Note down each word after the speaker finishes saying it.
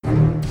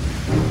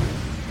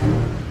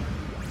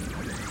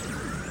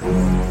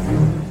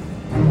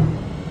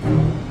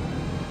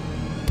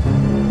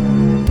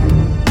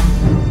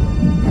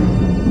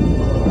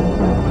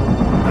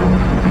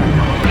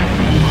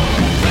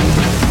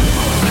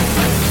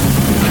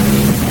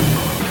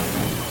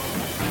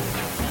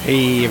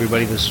Hey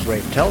everybody, this is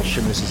Ray Telsch,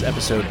 and this is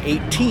episode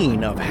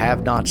 18 of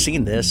Have Not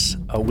Seen This,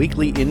 a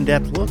weekly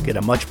in-depth look at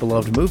a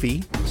much-beloved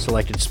movie,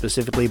 selected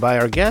specifically by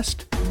our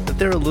guest, that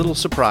they're a little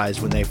surprised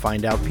when they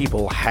find out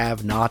people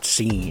have not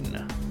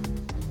seen.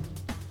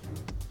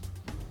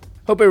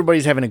 Hope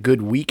everybody's having a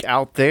good week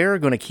out there.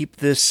 Going to keep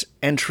this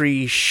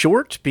entry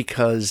short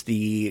because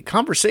the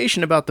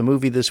conversation about the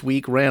movie this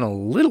week ran a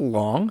little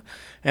long,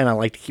 and I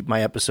like to keep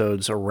my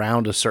episodes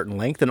around a certain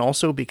length, and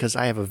also because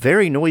I have a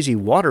very noisy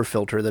water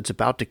filter that's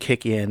about to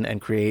kick in and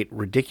create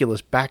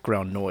ridiculous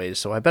background noise,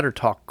 so I better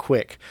talk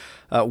quick.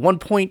 One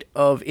point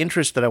of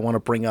interest that I want to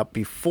bring up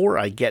before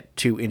I get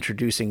to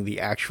introducing the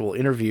actual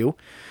interview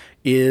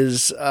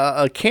is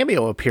a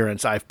cameo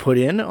appearance I've put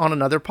in on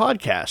another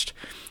podcast.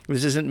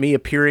 This isn't me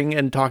appearing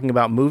and talking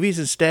about movies.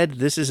 Instead,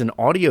 this is an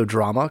audio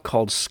drama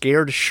called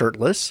Scared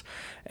Shirtless,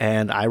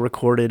 and I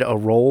recorded a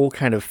role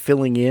kind of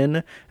filling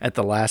in at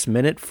the last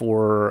minute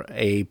for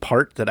a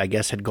part that I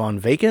guess had gone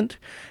vacant,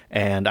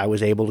 and I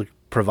was able to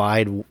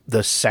provide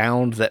the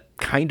sound that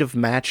kind of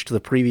matched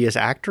the previous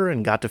actor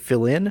and got to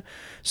fill in.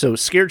 So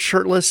Scared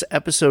Shirtless,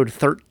 episode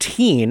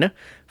 13,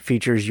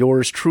 features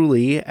yours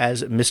truly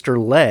as Mr.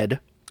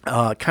 Lead,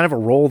 kind of a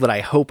role that I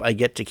hope I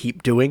get to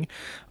keep doing.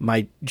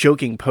 My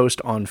joking post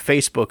on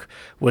Facebook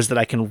was that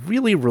I can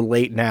really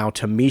relate now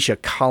to Misha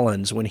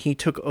Collins when he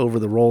took over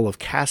the role of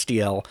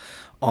Castiel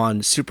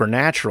on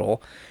Supernatural.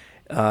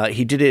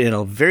 He did it in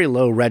a very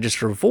low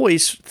register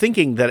voice,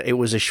 thinking that it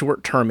was a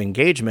short-term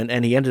engagement,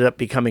 and he ended up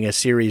becoming a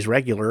series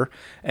regular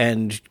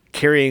and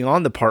carrying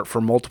on the part for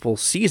multiple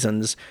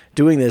seasons,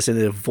 doing this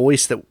in a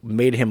voice that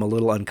made him a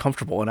little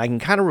uncomfortable. And I can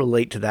kind of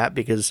relate to that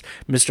because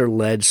Mr.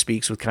 Lead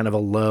speaks with kind of a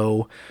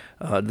low,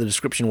 the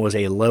description was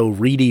a low,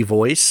 reedy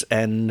voice,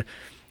 and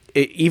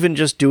even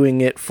just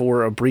doing it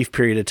for a brief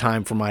period of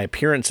time for my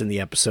appearance in the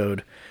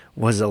episode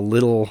was a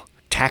little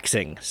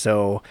taxing.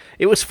 So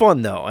it was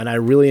fun though, and I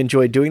really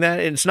enjoyed doing that.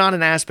 It's not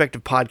an aspect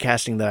of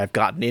podcasting that I've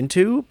gotten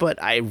into,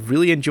 but I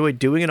really enjoyed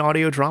doing an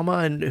audio drama,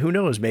 and who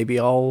knows, maybe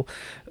I'll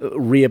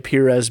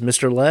reappear as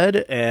Mr.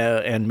 Lead,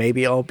 and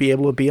maybe I'll be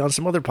able to be on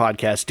some other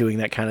podcasts doing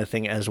that kind of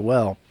thing as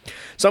well.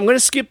 So I'm going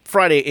to skip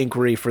Friday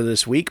Inquiry for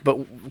this week, but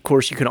of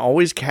course you can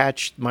always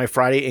catch my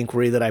Friday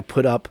Inquiry that I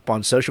put up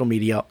on social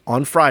media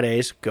on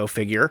Fridays, go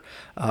figure,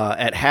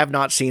 at Have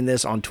Not Seen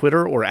This on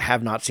Twitter or at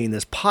Have Not Seen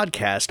This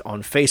podcast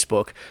on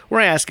Facebook, where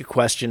I ask a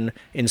question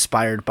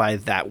inspired by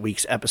that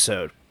week's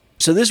episode.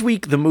 So this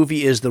week, the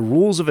movie is The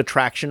Rules of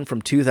Attraction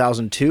from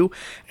 2002,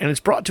 and it's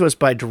brought to us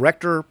by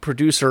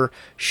director-producer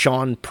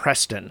Sean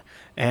Preston.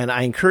 And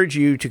I encourage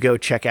you to go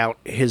check out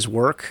his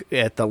work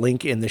at the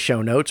link in the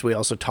show notes. We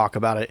also talk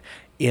about it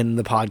in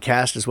the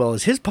podcast, as well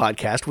as his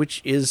podcast,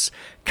 which is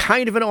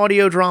kind of an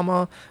audio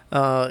drama.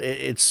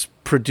 It's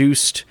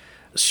produced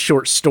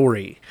short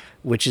story,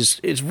 which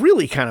is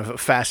really kind of a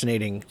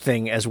fascinating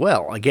thing as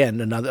well.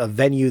 Again, a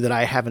venue that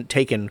I haven't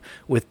taken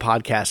with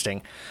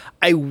podcasting.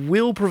 I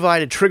will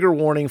provide a trigger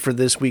warning for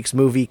this week's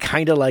movie,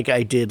 kind of like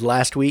I did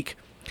last week.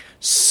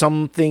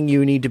 Something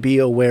you need to be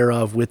aware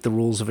of with The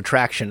Rules of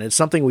Attraction. It's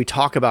something we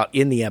talk about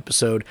in the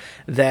episode,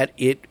 that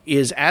it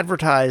is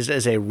advertised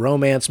as a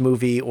romance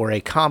movie or a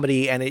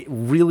comedy, and it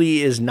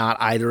really is not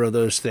either of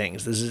those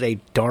things. This is a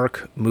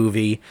dark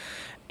movie,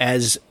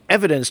 as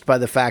evidenced by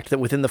the fact that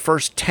within the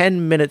first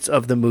 10 minutes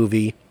of the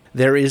movie,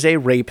 there is a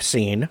rape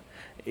scene.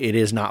 It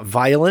is not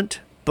violent,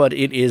 but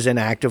it is an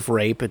act of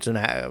rape. It's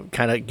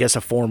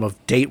a form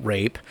of date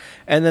rape.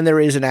 And then there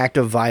is an act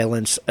of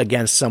violence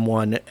against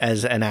someone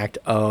as an act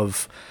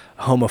of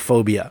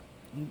homophobia.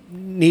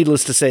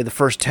 Needless to say, the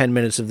first 10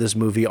 minutes of this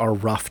movie are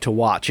rough to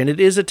watch. And it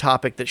is a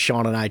topic that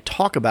Sean and I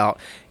talk about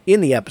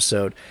in the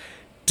episode.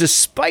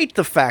 Despite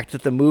the fact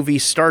that the movie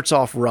starts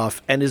off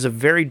rough and is a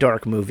very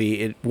dark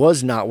movie, it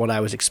was not what I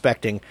was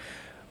expecting.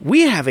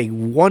 We have a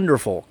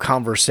wonderful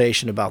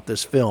conversation about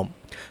this film.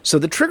 So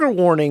the trigger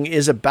warning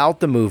is about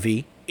the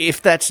movie.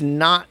 If that's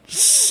not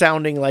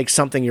sounding like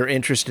something you're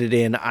interested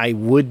in, I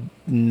would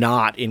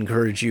not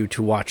encourage you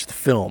to watch the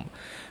film.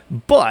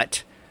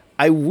 But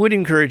I would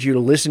encourage you to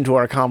listen to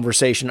our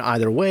conversation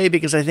either way,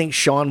 because I think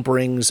Sean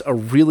brings a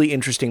really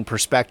interesting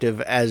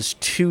perspective as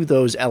to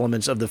those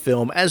elements of the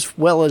film, as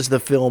well as the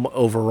film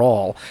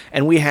overall.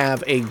 And we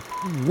have a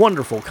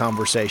wonderful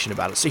conversation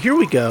about it. So here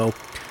we go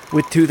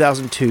with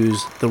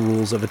 2002's The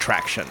Rules of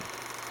Attraction.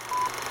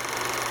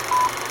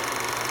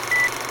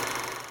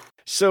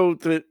 So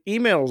the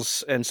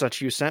emails and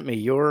such you sent me,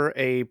 you're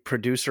a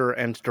producer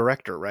and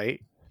director,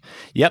 right?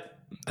 Yep,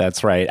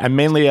 that's right. I'm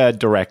mainly a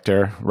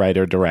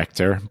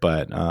writer-director,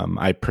 but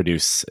I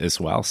produce as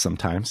well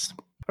sometimes.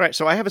 All right,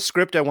 so I have a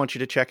script I want you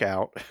to check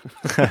out.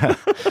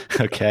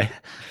 Okay.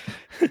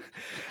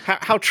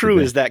 How true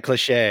is that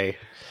cliche?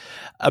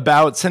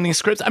 About sending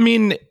scripts? I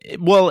mean,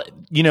 well,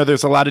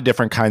 there's a lot of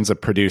different kinds of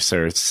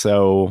producers.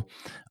 So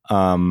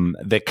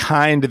the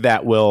kind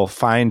that will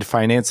find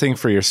financing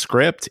for your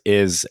script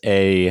is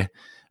a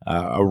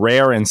a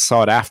rare and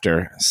sought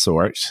after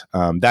sort.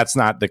 That's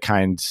not the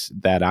kind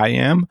that I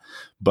am,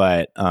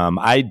 but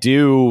I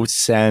do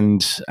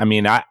send. I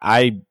mean,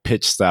 I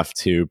pitch stuff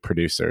to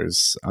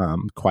producers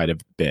quite a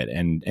bit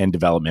and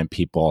development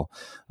people,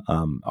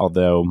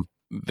 although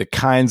the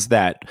kinds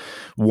that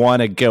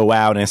want to go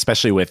out, and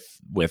especially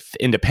with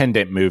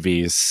independent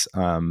movies,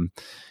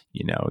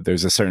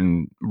 there's a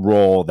certain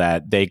role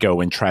that they go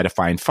and try to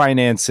find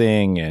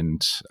financing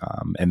and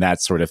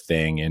that sort of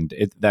thing, and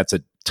that's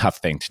a tough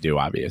thing to do.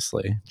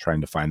 Obviously,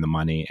 trying to find the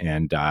money,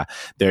 and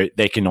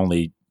they can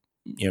only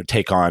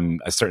take on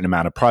a certain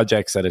amount of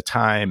projects at a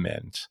time,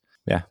 and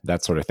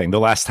that sort of thing. The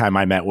last time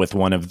I met with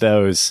one of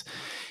those,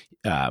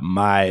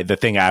 the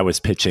thing I was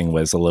pitching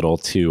was a little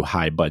too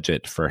high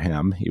budget for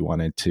him. He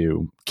wanted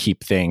to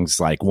keep things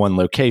like one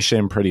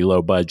location, pretty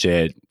low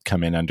budget,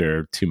 come in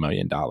under $2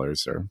 million,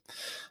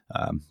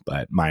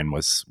 but mine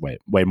was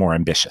way more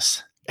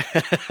ambitious.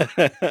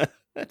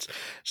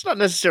 It's not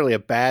necessarily a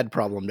bad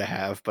problem to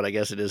have, but I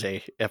guess it is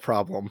a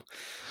problem.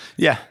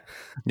 Yeah.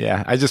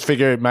 I just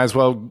figured might as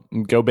well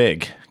go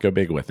big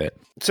with it.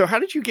 So how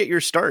did you get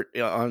your start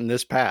on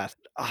this path?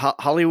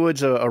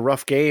 Hollywood's a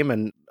rough game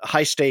and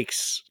high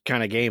stakes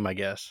kind of game, I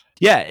guess.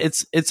 Yeah,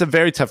 it's a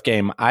very tough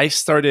game. I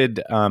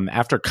started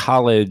after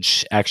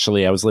college.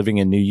 Actually, I was living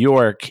in New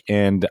York,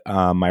 and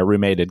my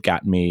roommate had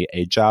gotten me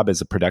a job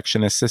as a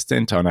production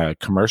assistant on a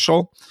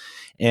commercial.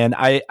 And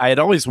I had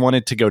always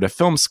wanted to go to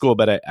film school,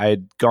 but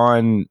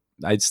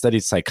I'd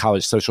studied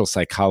social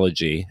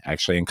psychology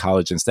actually in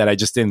college instead. I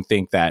just didn't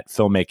think that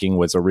filmmaking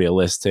was a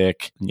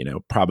realistic,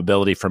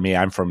 probability for me.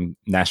 I'm from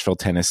Nashville,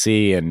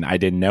 Tennessee, and I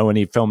didn't know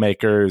any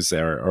filmmakers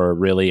or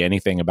really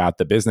anything about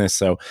the business.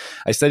 So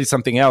I studied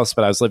something else,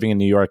 but I was living in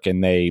New York,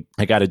 and I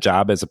got a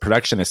job as a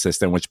production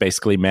assistant, which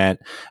basically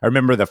meant, I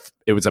remember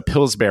it was a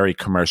Pillsbury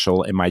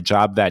commercial, and my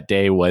job that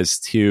day was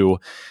to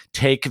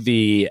take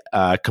the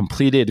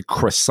completed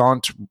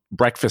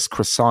breakfast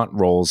croissant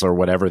rolls or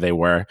whatever they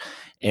were,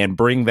 and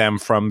bring them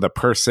from the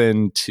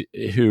person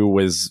who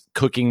was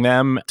cooking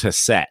them to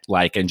set,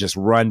 and just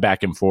run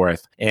back and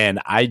forth. And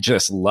I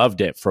just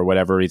loved it for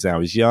whatever reason. I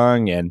was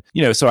young, and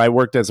so I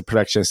worked as a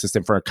production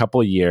assistant for a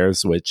couple of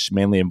years, which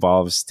mainly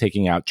involves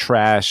taking out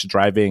trash,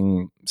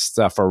 driving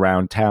stuff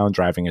around town,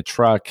 driving a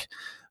truck,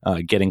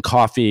 getting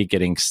coffee,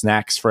 getting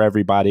snacks for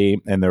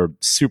everybody. And they're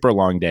super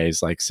long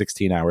days, like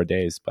 16-hour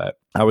days. But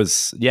I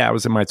was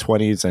in my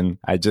 20s, and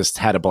I just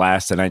had a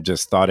blast, and I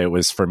just thought it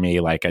was for me.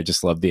 I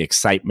just love the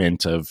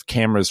excitement of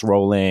cameras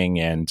rolling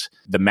and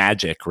the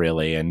magic,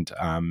 really. And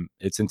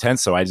it's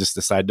intense. So I just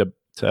decided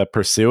to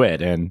pursue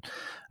it. And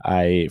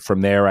from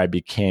there, I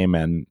became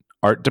an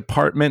art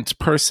department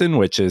person,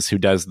 which is who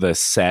does the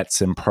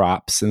sets and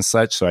props and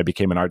such. So I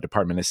became an art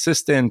department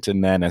assistant,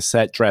 and then a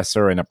set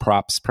dresser and a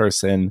props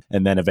person,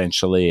 and then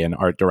eventually an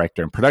art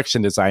director and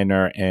production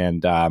designer,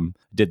 and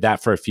did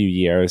that for a few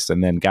years,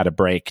 and then got a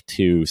break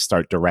to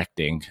start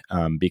directing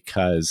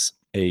because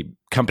a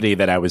company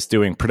that I was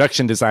doing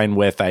production design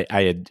with,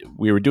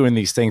 we were doing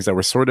these things that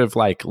were sort of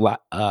like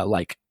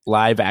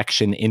live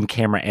action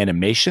in-camera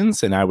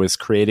animations, and I was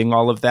creating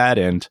all of that,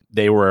 and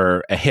they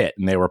were a hit,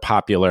 and they were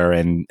popular,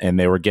 and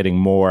they were getting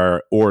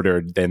more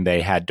ordered than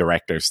they had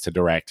directors to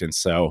direct. And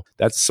so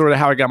that's sort of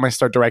how I got my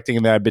start directing,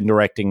 and then I've been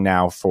directing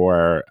now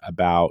for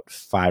about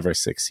 5 or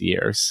 6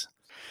 years.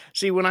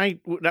 See, when I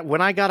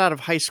got out of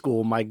high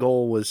school, my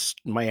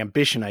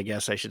ambition, I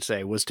guess I should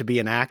say, was to be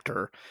an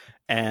actor.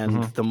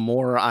 And the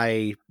more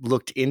I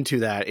looked into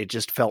that, it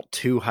just felt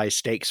too high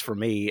stakes for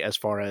me as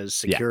far as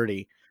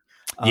security.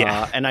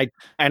 Yeah. And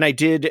I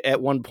did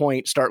at one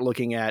point start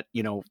looking at,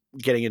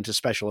 getting into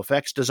special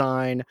effects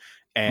design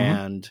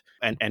and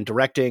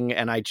directing.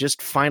 And I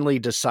just finally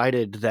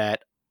decided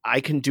that I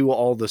can do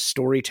all the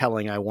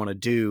storytelling I want to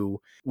do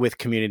with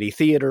community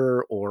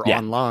theater or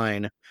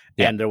online.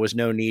 Yeah. And there was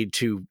no need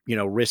to,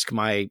 risk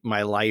my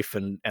life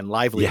and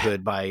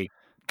livelihood by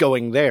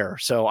going there.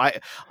 So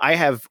I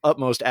have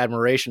utmost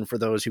admiration for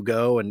those who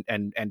go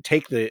and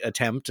take the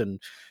attempt,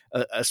 and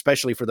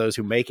especially for those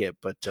who make it.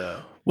 But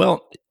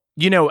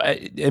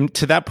and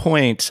to that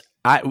point,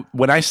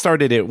 when I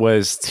started, it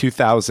was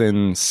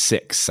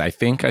 2006. I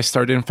think I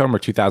started in film, or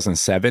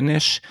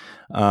 2007-ish.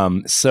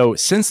 So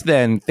since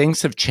then,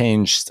 things have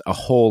changed a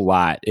whole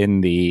lot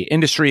in the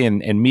industry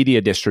and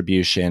media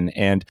distribution.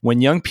 And when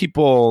young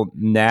people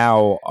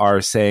now are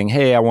saying,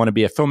 hey, I want to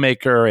be a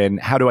filmmaker, and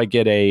how do I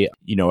get a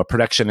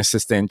production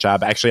assistant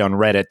job? Actually, on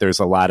Reddit, there's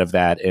a lot of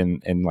that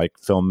in like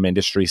film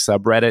industry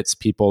subreddits,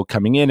 people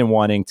coming in and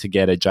wanting to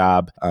get a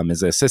job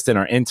as an assistant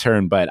or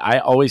intern. But I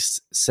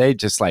always say,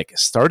 just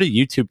start a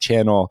YouTube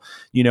channel.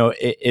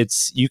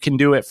 You can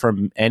do it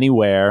from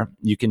anywhere.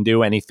 You can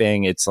do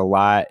anything. It's a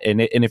lot.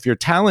 And if you're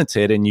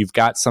talented and you've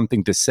got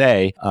something to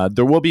say,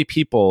 there will be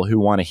people who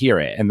want to hear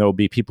it, and there will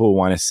be people who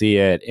want to see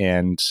it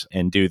and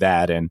do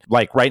that. And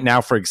right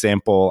now, for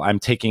example, I'm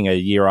taking a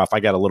year off. I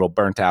got a little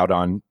burnt out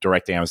on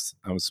directing. I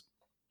was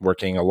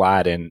working a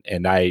lot,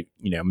 and I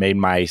made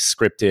my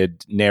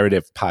scripted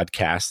narrative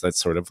podcast that's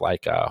sort of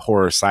like a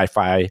horror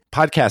sci-fi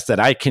podcast that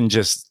I can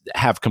just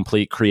have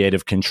complete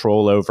creative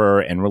control over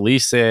and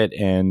release it,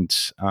 and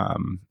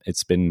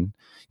it's been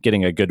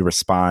getting a good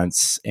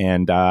response,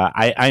 and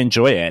I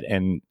enjoy it,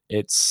 and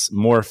it's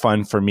more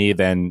fun for me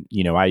than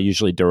I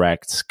usually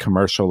direct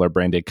commercial or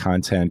branded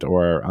content,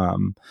 or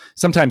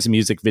sometimes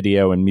music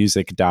video and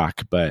music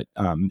doc, but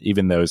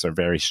even those are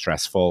very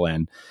stressful,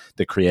 and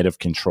the creative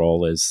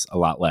control is a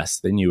lot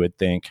less than you would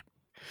think.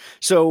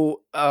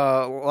 So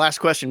last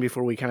question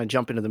before we kind of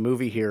jump into the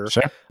movie here.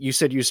 Sure. You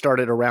said you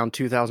started around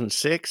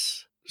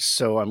 2006,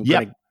 so I'm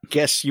going to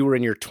guess you were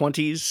in your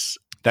 20s.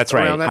 That's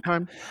right. Around that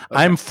time?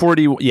 Okay. I'm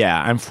 40.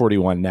 Yeah, I'm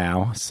 41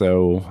 now.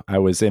 So I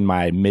was in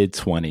my mid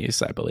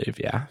 20s, I believe.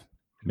 Yeah.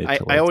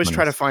 I always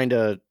try to find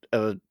a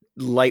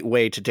light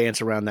way to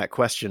dance around that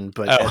question,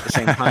 but at the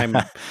same time,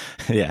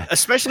 yeah,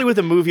 especially with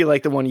a movie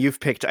like the one you've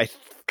picked, I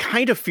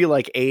kind of feel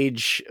like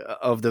age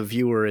of the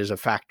viewer is a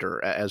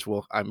factor, as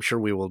I'm sure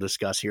we will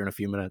discuss here in a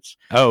few minutes.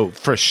 Oh,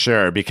 for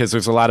sure, because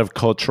there's a lot of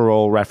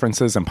cultural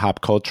references and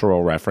pop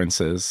cultural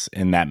references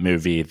in that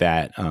movie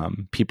that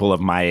people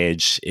of my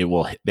age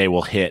they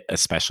will hit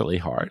especially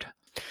hard.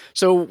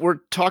 So we're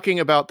talking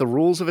about The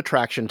Rules of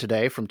Attraction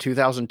today from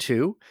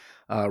 2002.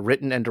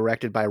 Written and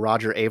directed by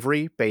Roger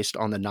Avary, based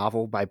on the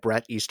novel by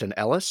Bret Easton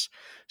Ellis,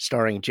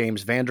 starring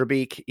James Van Der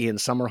Beek, Ian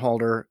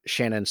Somerhalder,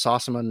 Shannon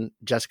Sossamon,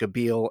 Jessica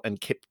Biel, and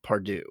Kip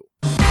Pardue.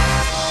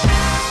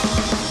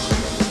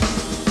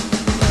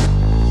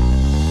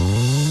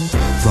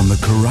 From the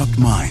corrupt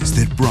minds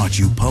that brought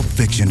you Pulp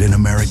Fiction and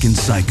American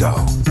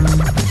Psycho.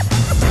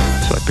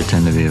 So I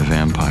pretend to be a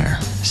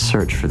vampire.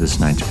 Search for this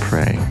night's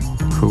prey.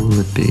 Who will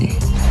it be?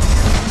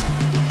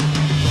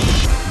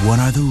 What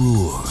are the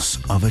rules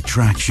of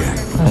attraction?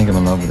 I think I'm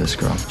in love with this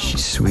girl.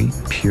 She's sweet,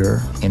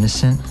 pure,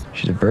 innocent.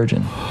 She's a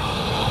virgin.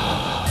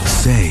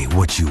 Say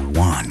what you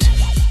want.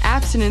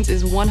 Abstinence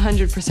is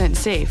 100%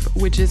 safe,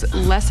 which is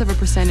less of a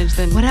percentage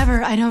than...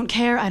 Whatever, I don't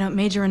care. I don't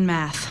major in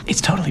math. It's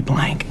totally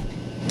blank.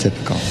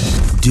 Typical.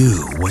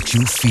 Do what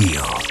you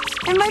feel.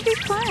 It might be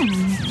fun.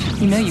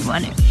 You know you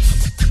want it.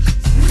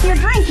 You're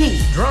drinking.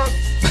 Drunk.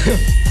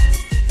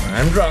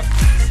 I'm drunk.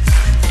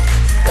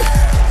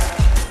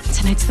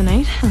 Tonight's the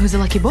night. Who's the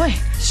lucky boy?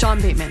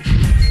 Sean Bateman.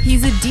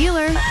 He's a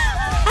dealer.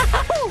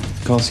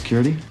 Call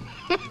security.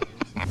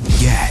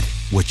 Get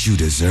what you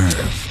deserve.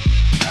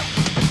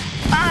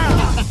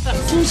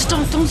 Don't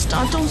stop.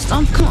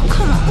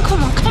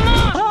 Come on.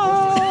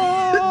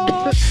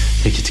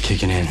 Think it's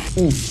kicking in.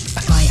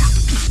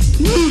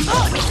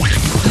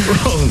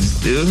 Gross,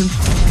 dude.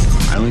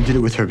 I only did it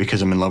with her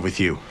because I'm in love with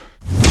you.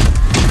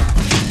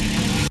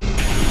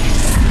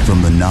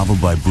 From the novel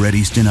by Bret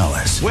Easton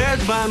Ellis.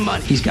 Where's my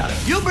money? He's got it.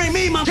 You bring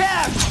me my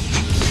cash!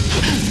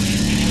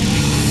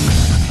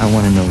 I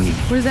want to know you.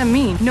 What does that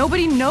mean?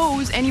 Nobody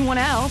knows anyone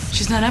else.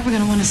 She's not ever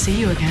gonna want to see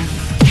you again.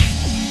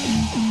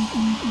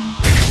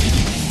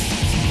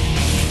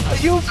 Are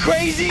you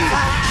crazy?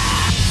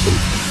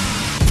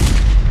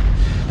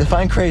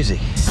 Define crazy.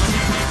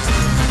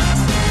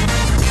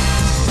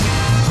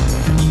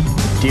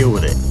 Deal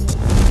with it.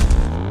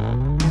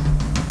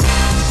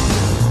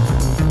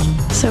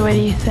 So what do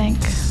you think?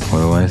 What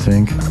do I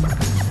think?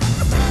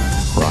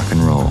 Rock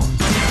and roll.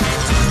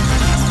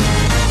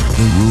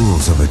 The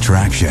rules of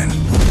attraction.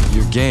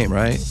 Your game,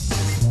 right?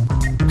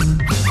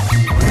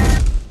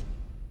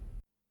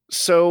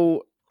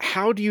 So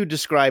how do you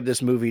describe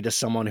this movie to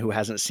someone who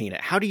hasn't seen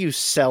it? How do you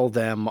sell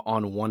them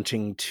on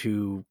wanting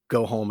to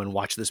go home and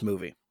watch this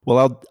movie?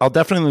 Well, I'll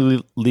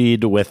definitely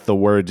lead with the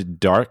word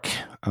dark.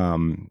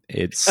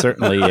 It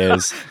certainly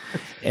is.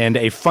 And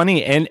a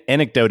funny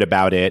anecdote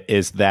about it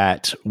is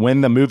that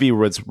when the movie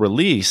was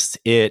released,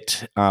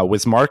 it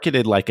was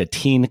marketed like a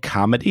teen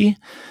comedy,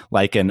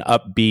 like an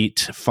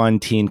upbeat, fun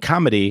teen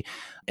comedy.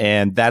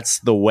 And that's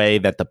the way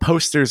that the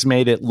posters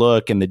made it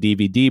look, and the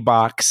DVD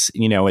box.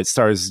 It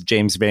stars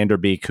James Van Der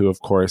Beek, who,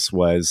 of course,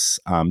 was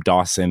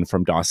Dawson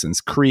from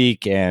Dawson's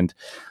Creek, and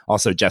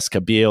also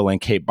Jessica Biel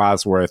and Kate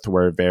Bosworth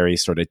were very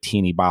sort of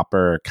teeny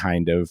bopper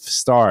kind of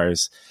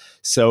stars.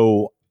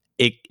 So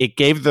it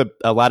gave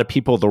a lot of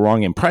people the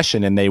wrong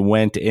impression, and they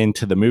went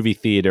into the movie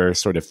theater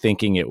sort of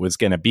thinking it was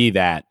going to be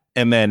that,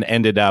 and then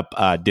ended up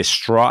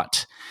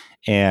distraught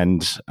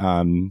and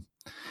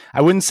I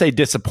wouldn't say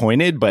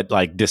disappointed, but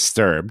like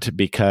disturbed,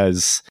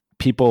 because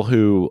people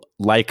who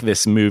like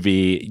this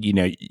movie,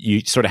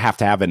 you sort of have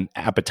to have an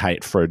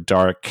appetite for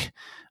dark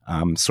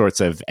sorts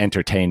of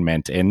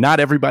entertainment. And not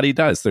everybody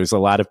does. There's a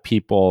lot of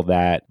people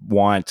that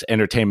want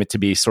entertainment to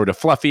be sort of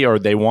fluffy, or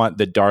they want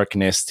the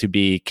darkness to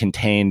be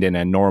contained in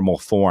a normal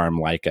form,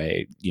 like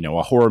a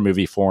horror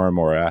movie form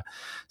or a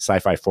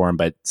sci-fi form.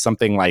 But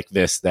something like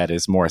this that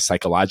is more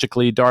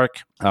psychologically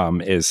dark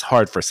is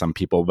hard for some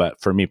people. But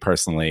for me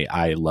personally,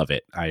 I love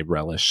it. I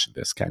relish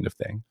this kind of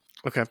thing.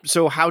 Okay.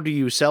 So how do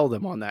you sell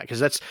them on that? Because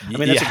that's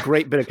a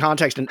great bit of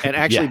context. And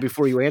actually,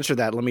 before you answer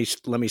that,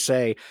 let me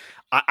say,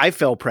 I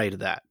fell prey to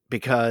that,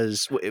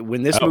 because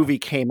when this movie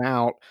came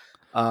out,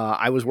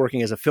 I was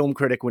working as a film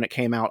critic when it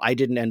came out. I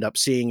didn't end up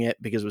seeing it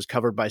because it was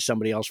covered by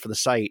somebody else for the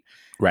site.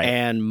 Right.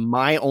 And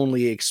my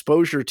only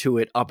exposure to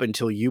it up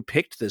until you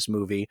picked this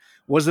movie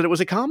was that it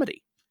was a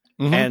comedy.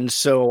 Mhm. And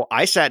so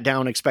I sat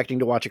down expecting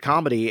to watch a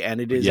comedy, and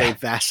it is a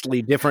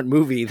vastly different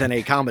movie than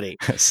a comedy.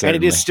 And it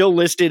Certainly. is still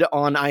listed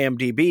on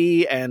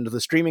IMDb and the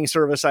streaming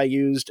service I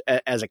used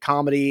as a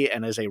comedy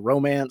and as a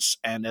romance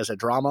and as a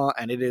drama.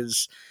 And it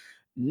is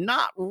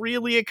not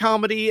really a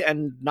comedy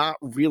and not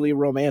really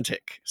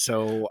romantic.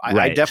 So I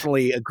Right.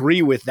 definitely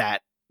agree with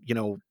that. You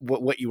know,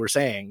 what you were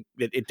saying,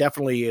 it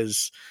definitely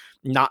is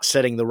not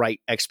setting the right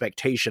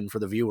expectation for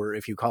the viewer,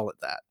 if you call it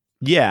that.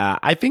 Yeah,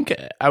 I think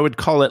I would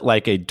call it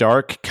like a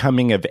dark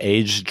coming of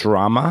age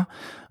drama,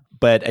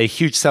 but a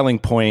huge selling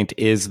point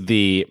is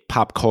the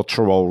pop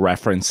cultural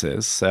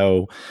references.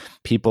 So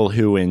people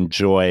who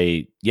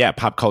enjoy,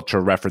 pop culture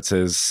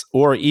references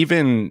or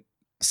even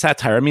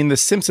satire. I mean, The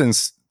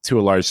Simpsons to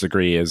a large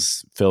degree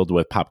is filled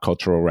with pop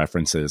cultural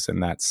references,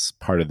 and that's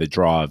part of the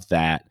draw of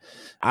that.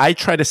 I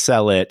try to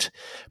sell it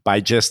by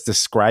just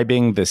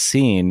describing the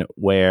scene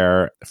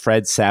where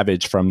Fred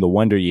Savage from The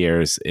Wonder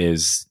Years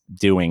is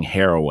doing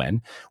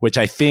heroin, which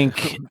I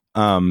think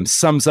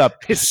sums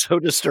up. It's so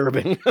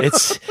disturbing.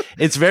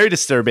 It's very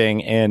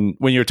disturbing. And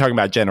when you're talking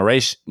about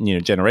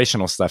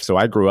generational stuff, so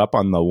I grew up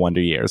on The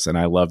Wonder Years, and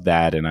I loved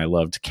that, and I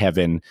loved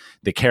Kevin,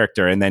 the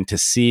character, and then to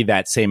see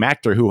that same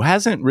actor who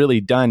hasn't really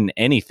done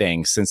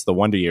anything since The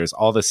Wonder Years,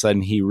 all of a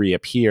sudden he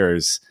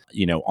reappears,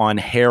 on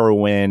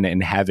heroin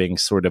and having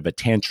sort of a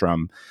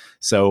tantrum.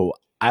 So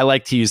I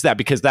like to use that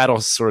because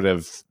that'll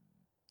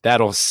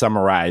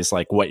summarize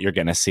like what you're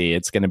going to see.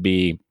 It's going to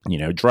be,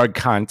 drug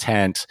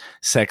content,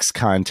 sex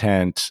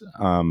content,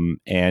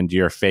 and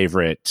your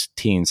favorite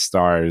teen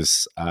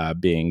stars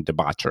being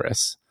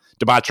debaucherous.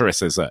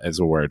 Debaucherous is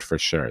a word for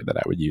sure that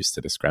I would use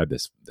to describe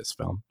this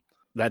film.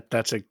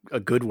 That's a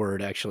good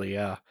word, actually.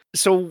 Yeah.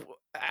 So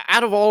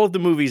out of all of the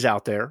movies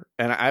out there,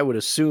 and I would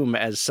assume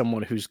as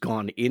someone who's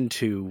gone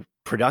into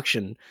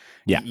production,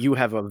 you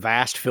have a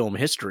vast film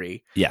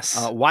history. Yes.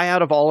 Why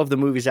out of all of the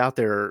movies out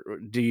there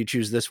do you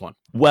choose this one?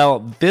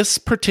 Well, this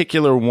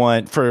particular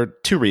one for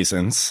two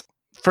reasons.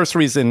 First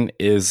reason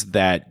is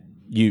that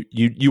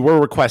you were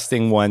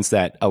requesting ones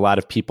that a lot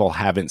of people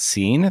haven't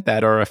seen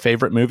that are a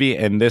favorite movie,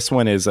 and this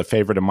one is a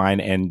favorite of mine.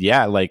 And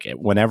like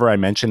whenever I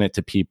mention it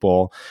to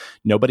people,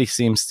 nobody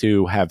seems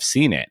to have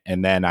seen it.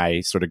 And then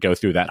I sort of go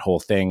through that whole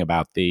thing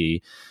about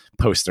the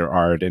poster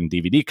art and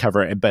DVD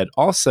cover. But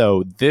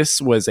also, this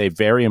was a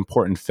very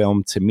important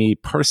film to me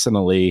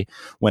personally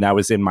when I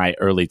was in my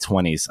early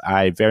 20s.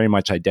 I very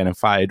much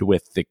identified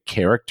with the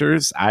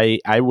characters. I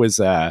was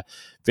a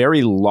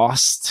very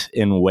lost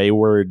and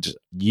wayward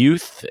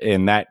youth,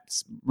 and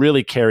that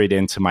really carried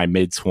into my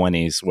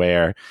mid-20s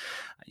where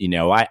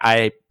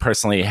I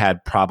personally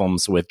had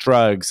problems with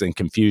drugs and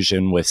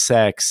confusion with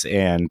sex,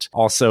 and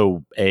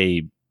also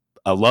a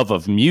love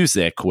of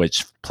music,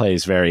 which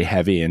plays very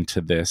heavy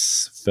into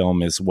this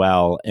film as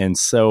well. And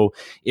so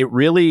it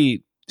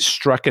really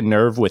struck a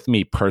nerve with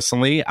me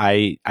personally.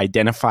 I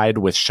identified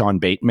with Sean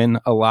Bateman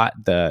a lot,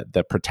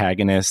 the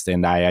protagonist,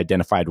 and I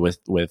identified with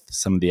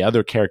some of the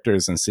other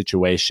characters and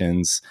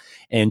situations,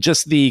 and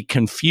just the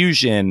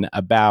confusion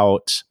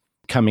about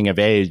coming of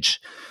age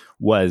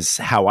was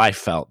how I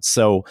felt.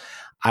 So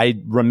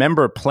I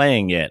remember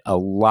playing it a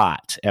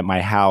lot at my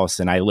house,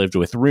 and I lived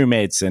with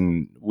roommates,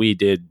 and we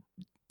did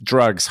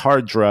drugs,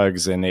 hard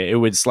drugs, and it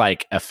was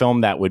like a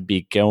film that would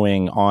be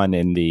going on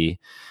in the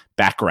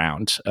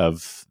background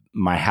of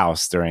my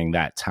house during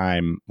that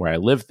time where I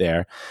lived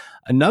there.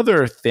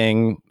 Another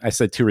thing, I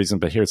said two reasons,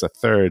 but here's a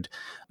third.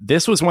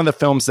 This was one of the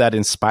films that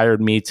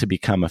inspired me to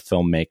become a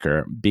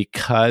filmmaker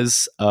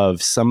because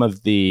of some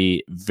of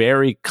the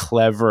very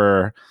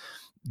clever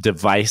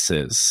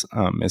devices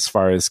as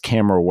far as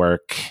camera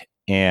work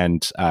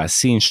and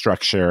scene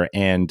structure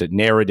and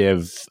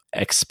narrative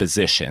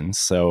exposition.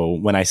 So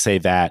when I say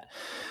that,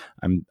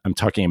 I'm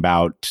talking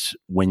about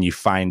when you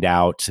find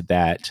out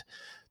that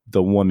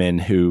the woman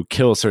who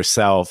kills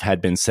herself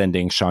had been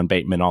sending Sean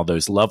Bateman all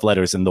those love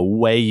letters, and the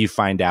way you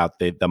find out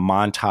the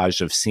montage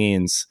of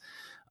scenes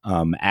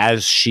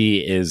as she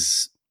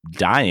is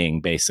dying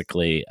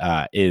basically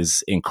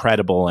is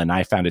incredible. And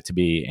I found it to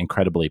be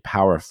incredibly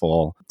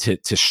powerful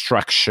to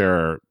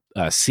structure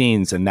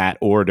scenes in that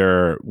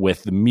order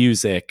with the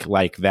music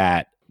like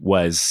that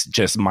was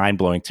just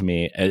mind-blowing to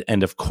me.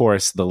 And of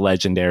course, the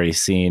legendary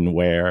scene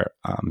where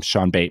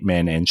Sean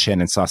Bateman and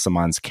Shannon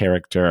Sossamon's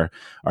character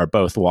are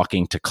both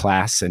walking to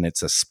class, and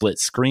it's a split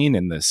screen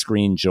and the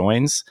screen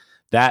joins.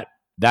 That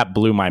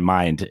blew my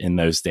mind in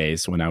those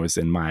days when I was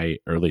in my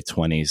early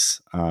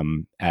 20s,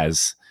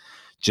 as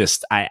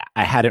just I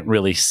hadn't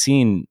really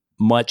seen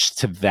much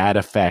to that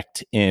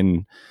effect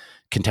in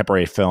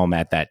contemporary film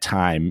at that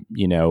time.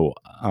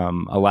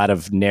 A lot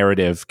of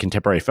narrative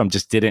contemporary film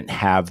just didn't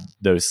have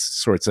those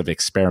sorts of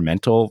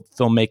experimental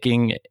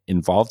filmmaking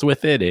involved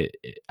with it.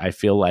 I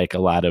feel like a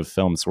lot of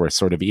films were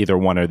sort of either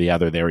one or the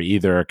other. They were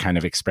either kind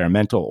of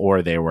experimental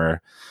or they were,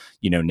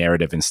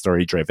 narrative and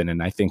story driven.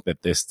 And I think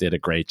that this did a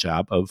great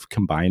job of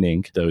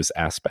combining those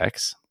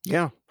aspects.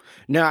 Yeah.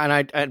 No,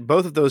 and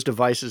both of those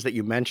devices that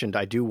you mentioned,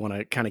 I do want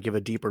to kind of give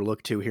a deeper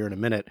look to here in a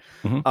minute.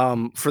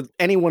 For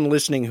anyone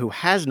listening who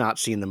has not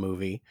seen the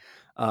movie,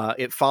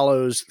 it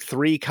follows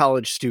 3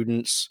 college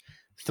students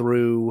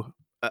through,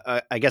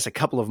 I guess, a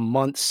couple of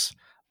months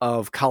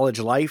of college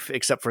life,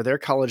 except for their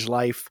college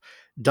life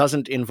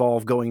doesn't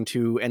involve going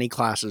to any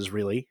classes,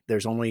 really.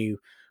 There's only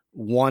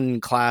one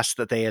class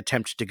that they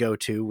attempt to go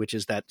to, which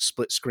is that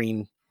split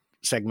screen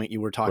segment you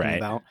were talking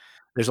about.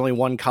 There's only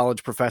one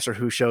college professor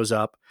who shows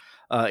up.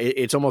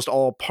 It's almost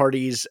all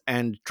parties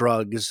and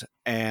drugs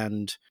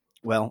and,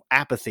 well,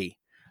 apathy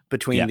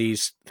between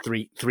these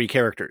three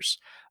characters.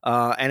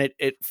 And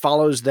it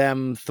follows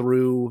them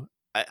through,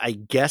 I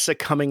guess, a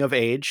coming of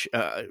age.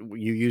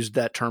 You used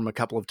that term a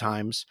couple of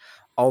times,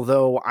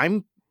 although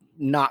I'm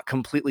not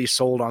completely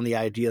sold on the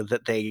idea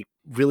that they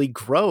really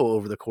grow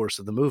over the course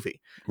of the movie,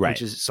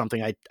 which is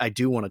something I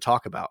do want to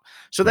talk about.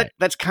 So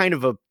that's kind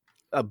of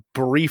a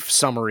brief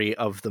summary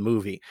of the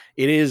movie.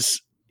 It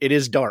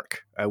is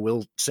dark. I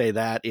will say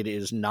that it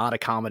is not a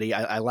comedy.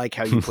 I like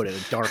how you put it.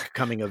 A dark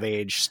coming of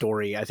age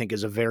story, I think,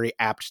 is a very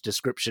apt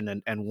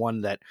description and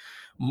one that,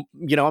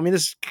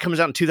 this comes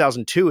out in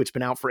 2002. It's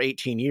been out for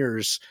 18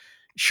 years.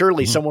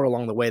 Surely somewhere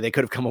along the way, they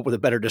could have come up with a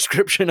better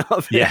description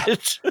of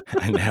it.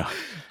 Yeah,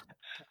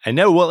 I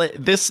know. Well,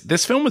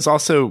 this film was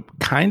also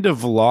kind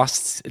of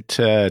lost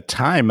to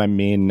time. I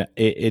mean,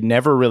 it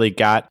never really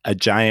got a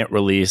giant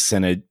release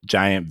and a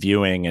giant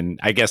viewing, and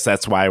I guess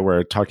that's why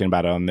we're talking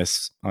about it on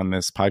this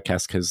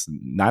podcast, because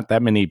not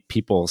that many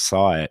people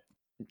saw it.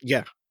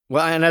 Yeah.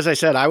 Well, and as I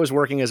said, I was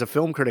working as a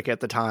film critic at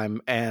the time,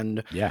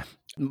 and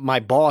my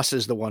boss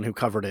is the one who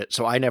covered it,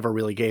 so I never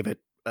really gave it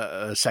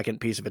a second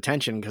piece of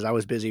attention because I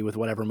was busy with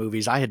whatever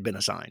movies I had been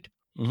assigned.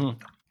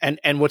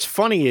 And what's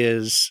funny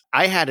is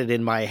I had it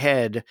in my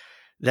head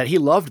that he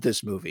loved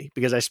this movie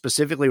because I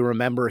specifically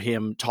remember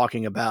him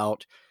talking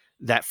about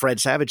that Fred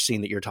Savage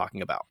scene that you're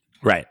talking about.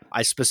 Right.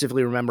 I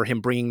specifically remember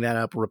him bringing that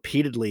up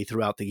repeatedly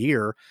throughout the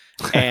year.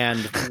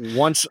 And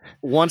once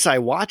I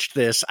watched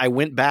this, I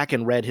went back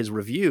and read his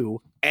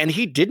review, and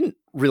he didn't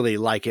really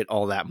like it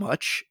all that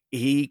much.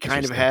 He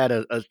kind of had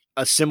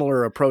a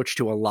similar approach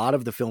to a lot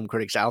of the film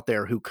critics out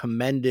there who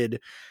commended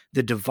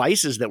the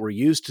devices that were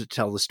used to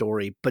tell the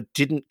story, but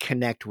didn't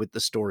connect with the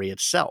story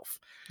itself.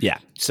 Yeah.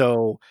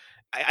 So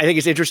I think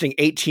it's interesting.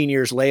 18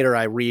 years later,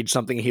 I read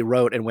something he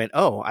wrote and went,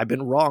 "Oh, I've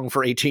been wrong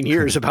for 18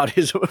 years about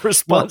his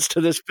response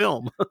to this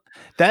film."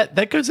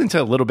 That goes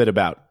into a little bit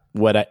about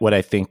what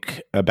I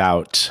think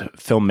about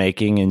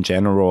filmmaking in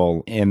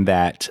general, in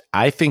that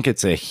I think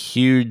it's a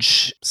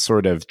huge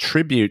sort of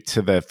tribute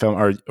to the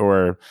film,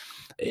 or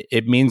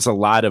it means a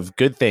lot of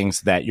good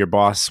things that your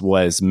boss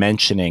was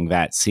mentioning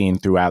that scene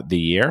throughout the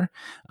year,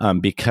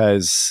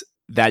 because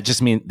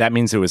that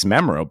means it was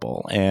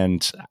memorable.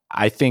 And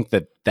I think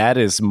that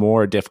is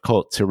more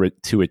difficult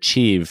to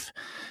achieve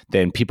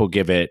than people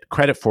give it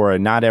credit for.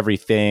 And not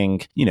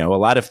everything, a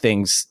lot of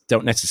things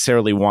don't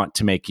necessarily want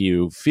to make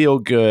you feel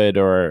good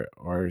or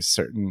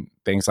certain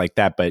things like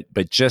that.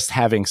 But just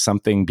having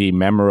something be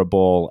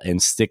memorable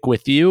and stick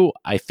with you,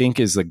 I think,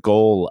 is the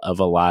goal of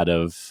a lot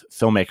of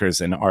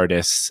filmmakers and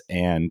artists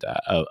and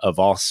of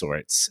all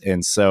sorts.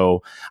 And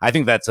so I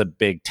think that's a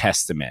big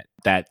testament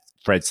that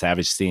Fred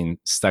Savage scene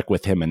stuck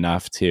with him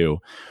enough to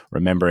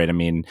remember it. I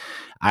mean,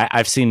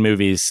 I've seen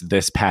movies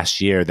this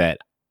past year that,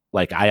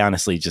 like, I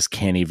honestly just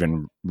can't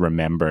even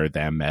remember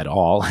them at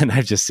all. And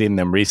I've just seen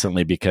them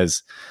recently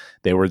because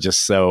they were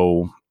just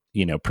so,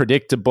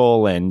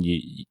 predictable and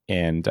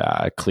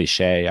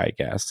cliche, I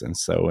guess. And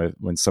so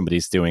when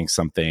somebody's doing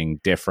something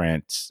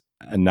different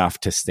enough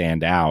to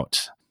stand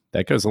out,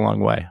 that goes a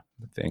long way,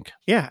 I think.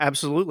 Yeah,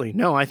 absolutely.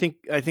 No, I think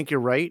you're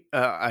right.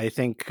 I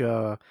think,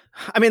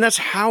 that's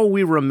how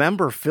we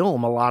remember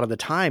film a lot of the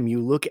time.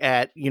 You look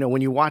at,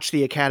 when you watch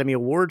the Academy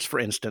Awards, for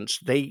instance,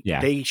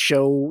 they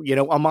show,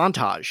 a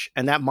montage,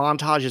 and that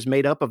montage is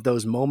made up of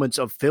those moments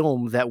of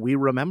film that we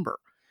remember.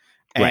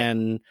 Right.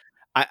 And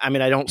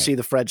I don't see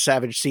the Fred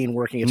Savage scene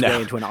working its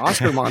way into an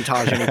Oscar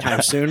montage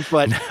anytime soon,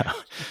 but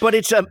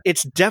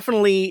it's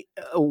definitely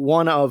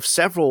one of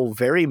several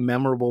very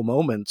memorable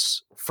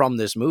moments from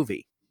this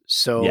movie.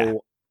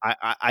 So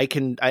I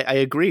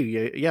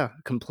agree. Yeah,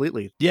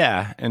 completely.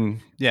 Yeah.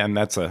 And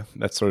that's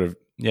sort of,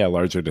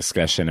 larger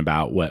discussion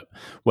about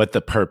what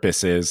the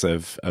purpose is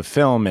of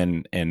film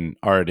and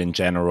art in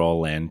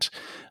general. And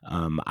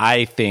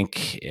I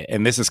think,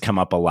 and this has come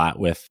up a lot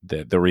with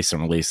the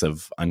recent release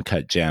of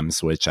Uncut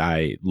Gems, which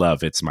I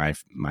love. It's my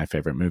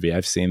favorite movie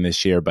I've seen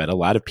this year, but a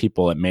lot of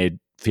people, it made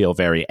feel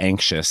very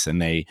anxious,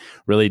 and they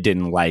really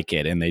didn't like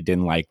it, and they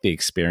didn't like the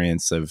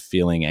experience of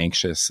feeling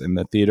anxious in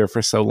the theater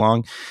for so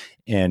long.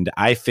 And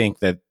I think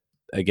that,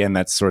 again,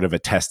 that's sort of a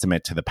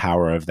testament to the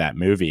power of that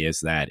movie,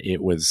 is that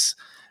it was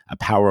a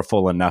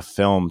powerful enough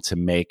film to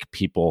make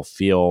people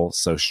feel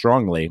so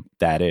strongly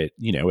that it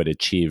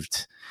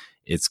achieved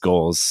its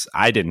goals.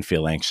 I didn't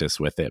feel anxious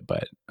with it,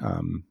 but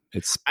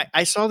it's.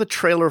 I saw the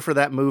trailer for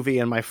that movie,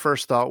 and my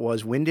first thought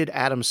was, when did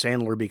Adam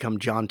Sandler become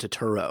John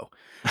Turturro?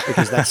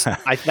 Because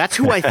that's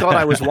who I thought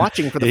I was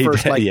watching for the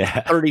first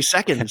 30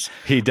 seconds.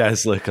 He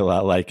does look a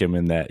lot like him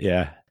in that,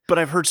 yeah. But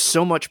I've heard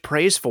so much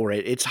praise for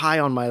it. It's high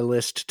on my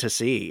list to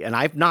see, and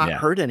I've not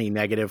heard any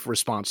negative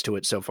response to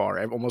it so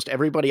far. Almost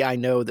everybody I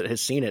know that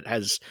has seen it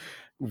has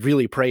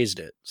really praised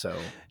it. So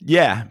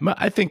yeah,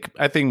 I think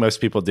most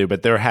people do,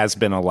 but there has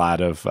been a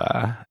lot of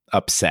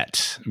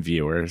upset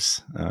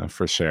viewers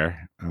for sure.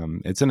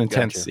 It's an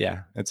intense,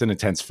 it's an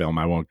intense film.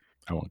 I won't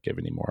give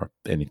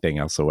anything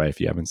else away if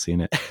you haven't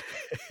seen it.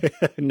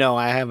 No,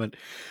 I haven't,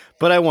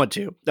 but I want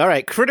to. All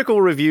right, critical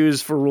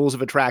reviews for Rules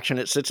of Attraction.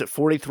 It sits at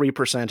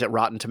 43% at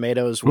Rotten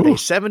Tomatoes with a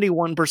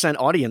 71%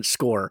 audience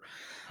score,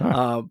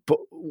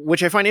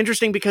 which I find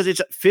interesting because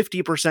it's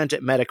 50%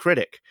 at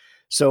Metacritic.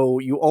 So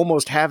you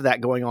almost have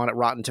that going on at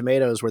Rotten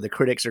Tomatoes, where the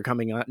critics are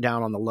coming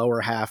down on the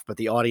lower half, but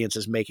the audience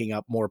is making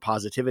up more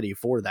positivity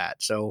for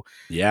that. So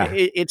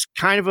it's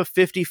kind of a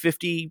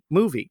 50-50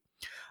 movie.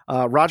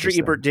 Roger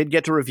Ebert did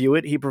get to review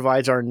it. He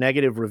provides our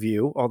negative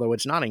review, although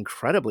it's not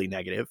incredibly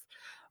negative.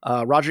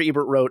 Roger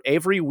Ebert wrote,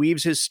 Avery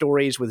weaves his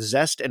stories with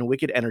zest and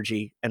wicked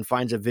energy and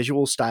finds a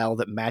visual style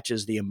that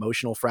matches the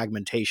emotional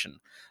fragmentation.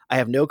 I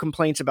have no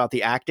complaints about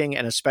the acting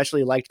and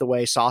especially liked the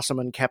way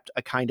Sossamon kept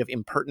a kind of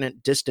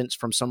impertinent distance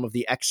from some of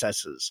the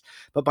excesses.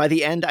 But by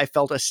the end, I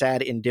felt a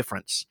sad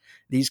indifference.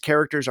 These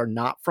characters are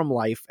not from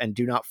life and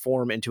do not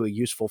form into a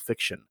useful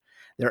fiction.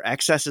 Their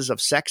excesses of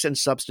sex and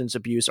substance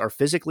abuse are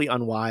physically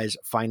unwise,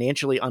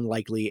 financially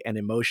unlikely, and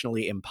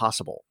emotionally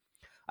impossible.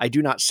 I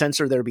do not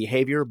censor their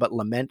behavior, but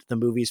lament the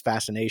movie's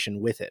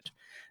fascination with it.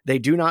 They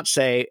do not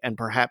say, and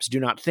perhaps do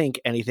not think,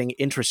 anything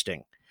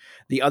interesting.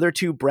 The other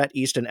two Bret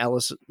Easton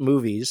Ellis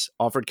movies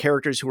offered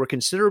characters who were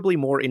considerably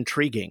more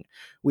intriguing.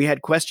 We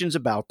had questions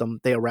about them.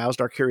 They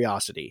aroused our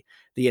curiosity.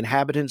 The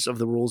inhabitants of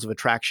the Rules of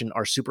Attraction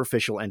are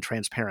superficial and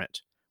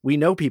transparent. We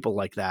know people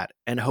like that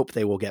and hope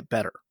they will get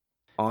better.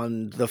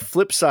 On the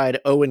flip side,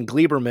 Owen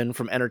Gleiberman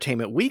from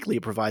Entertainment Weekly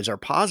provides our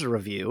positive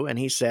review, and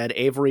he said,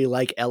 Avery,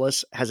 like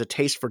Ellis, has a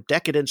taste for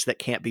decadence that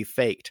can't be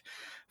faked.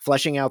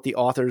 Fleshing out the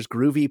author's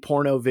groovy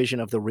porno vision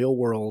of the real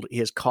world, he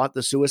has caught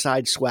the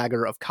suicide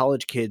swagger of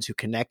college kids who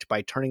connect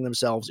by turning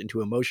themselves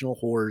into emotional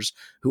whores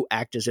who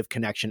act as if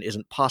connection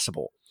isn't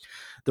possible.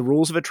 The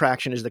Rules of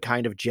Attraction is the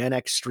kind of Gen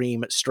X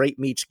stream straight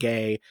meets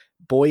gay,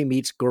 boy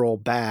meets girl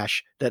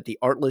bash that the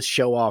artless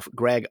show-off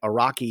Greg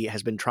Araki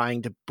has been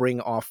trying to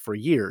bring off for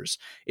years.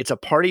 It's a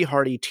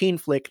party-hardy teen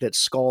flick that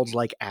scalds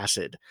like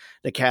acid.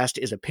 The cast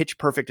is a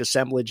pitch-perfect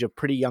assemblage of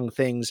pretty young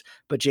things,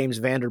 but James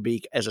Van Der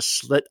Beek, as a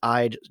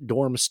slit-eyed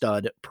dorm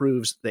stud,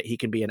 proves that he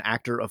can be an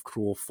actor of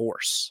cruel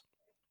force.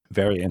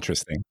 Very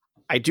interesting.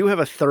 I do have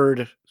a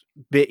third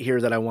bit here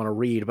that I want to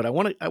read, but I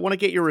want to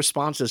get your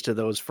responses to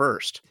those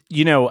first.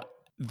 You know,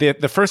 the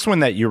first one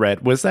that you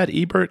read, was that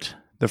Ebert?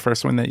 The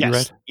first one that you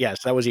read?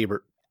 Yes, that was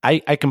Ebert.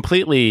 I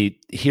completely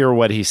hear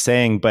what he's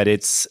saying, but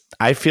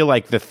I feel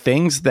like the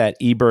things that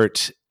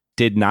Ebert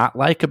did not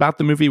like about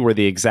the movie were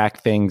the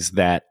exact things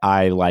that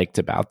I liked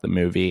about the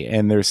movie.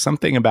 And there's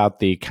something about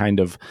the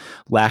kind of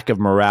lack of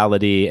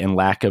morality and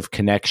lack of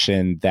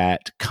connection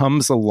that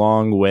comes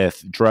along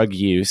with drug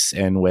use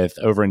and with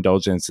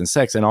overindulgence in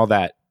sex and all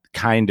that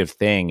kind of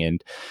thing.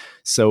 And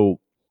so,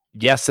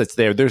 yes, it's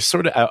there. There's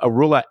sort of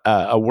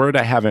a word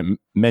I haven't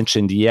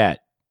mentioned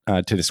yet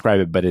to describe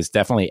it, but is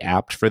definitely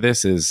apt for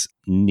this, is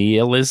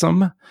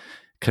nihilism,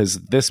 because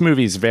this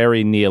movie is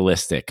very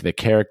nihilistic. The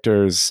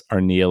characters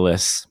are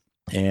nihilists,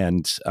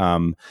 and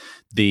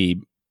the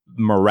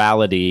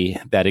morality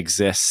that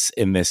exists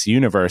in this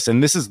universe,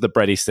 and this is the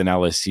Bret Easton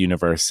Ellis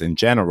universe in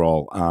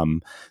general,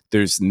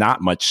 there's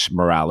not much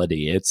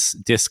morality. It's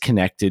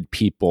disconnected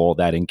people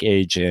that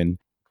engage in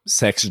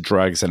sex,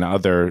 drugs, and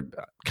other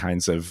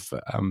kinds of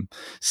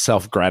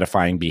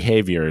self-gratifying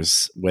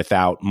behaviors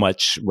without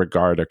much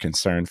regard or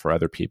concern for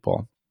other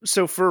people.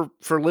 So for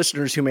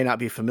listeners who may not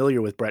be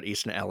familiar with Bret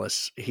Easton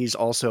Ellis, he's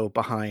also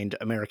behind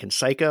American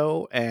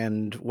Psycho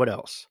and what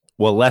else?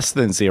 Well, Less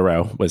Than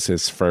Zero was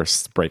his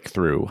first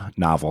breakthrough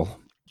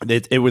novel.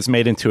 It was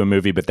made into a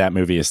movie, but that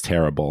movie is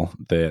terrible.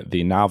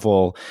 The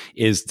novel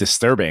is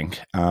disturbing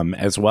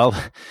as well.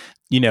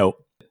 You know,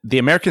 the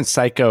American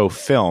Psycho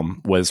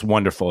film was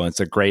wonderful.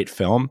 It's a great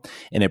film,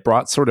 and it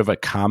brought sort of a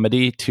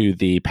comedy to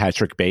the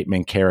Patrick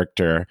Bateman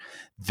character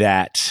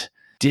that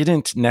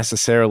didn't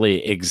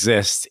necessarily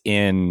exist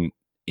in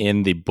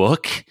the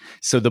book.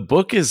 So the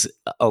book is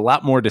a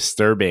lot more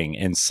disturbing,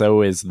 and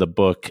so is the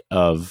book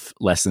of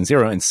Less Than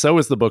Zero, and so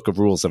is the book of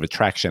Rules of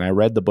Attraction. I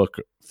read the book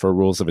for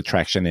Rules of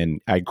Attraction, and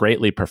I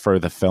greatly prefer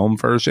the film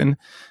version.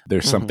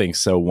 There's something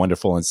so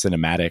wonderful and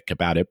cinematic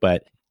about it.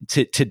 But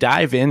to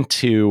dive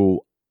into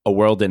a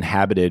world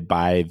inhabited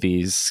by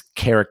these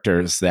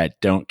characters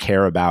that don't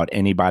care about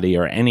anybody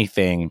or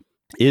anything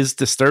is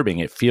disturbing.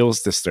 It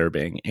feels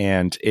disturbing,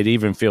 and it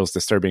even feels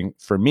disturbing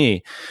for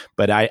me.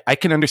 But I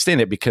can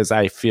understand it because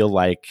I feel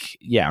like,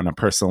 yeah, on a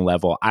personal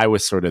level, I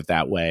was sort of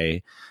that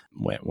way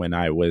when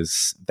I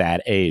was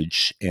that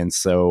age. And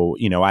so,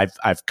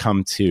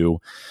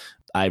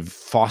 I've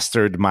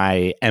fostered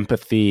my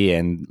empathy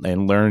and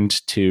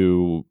learned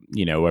to,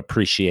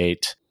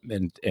 appreciate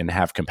and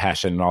have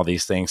compassion and all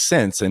these things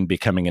since and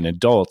becoming an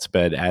adult.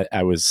 But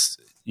I was,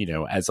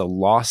 as a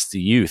lost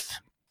youth,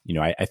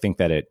 I think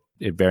that it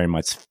very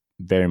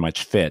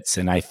much fits.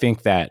 And I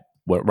think that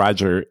what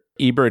Roger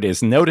Ebert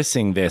is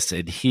noticing this,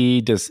 and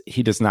he does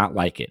not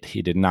like it.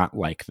 He did not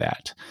like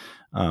that.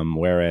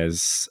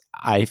 Whereas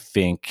I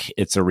think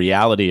it's a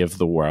reality of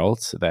the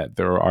world that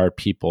there are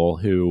people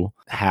who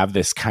have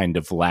this kind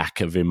of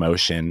lack of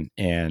emotion,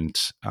 and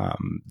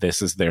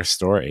this is their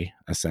story,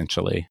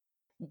 essentially.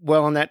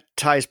 Well, and that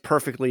ties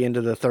perfectly into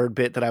the third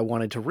bit that I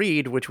wanted to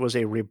read, which was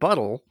a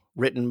rebuttal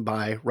written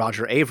by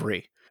Roger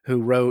Avery,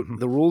 who wrote,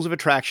 "The Rules of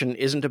Attraction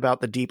isn't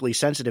about the deeply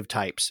sensitive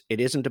types.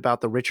 It isn't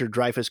about the Richard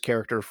Dreyfuss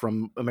character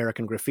from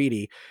American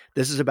Graffiti.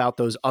 This is about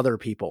those other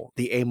people,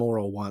 the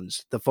amoral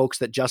ones, the folks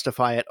that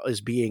justify it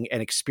as being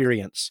an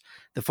experience,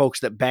 the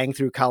folks that bang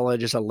through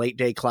college as a late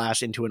day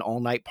class into an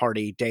all-night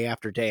party day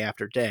after day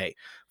after day,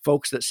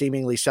 folks that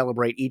seemingly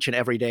celebrate each and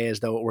every day as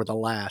though it were the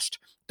last,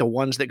 the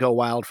ones that go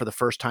wild for the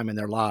first time in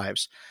their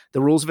lives.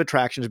 The Rules of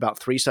Attraction is about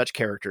three such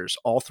characters.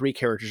 All three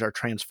characters are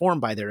transformed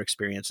by their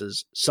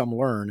experiences. Some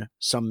learn,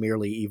 some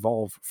merely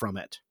evolve from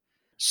it."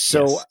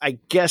 So yes. I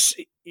guess,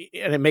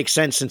 and it makes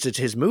sense since it's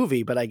his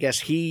movie, but I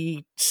guess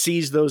he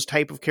sees those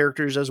type of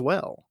characters as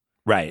well.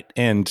 Right.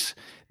 And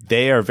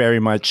they are very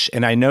much,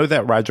 and I know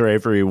that Roger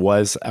Avery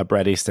was a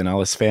Bret Easton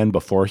Ellis fan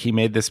before he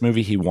made this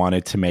movie. He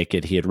wanted to make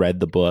it. He had read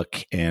the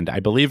book, and I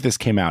believe this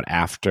did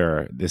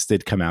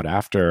come out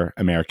after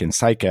American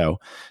Psycho.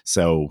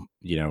 So,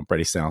 Bret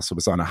Easton Ellis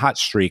was on a hot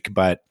streak,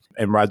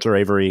 and Roger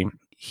Avery,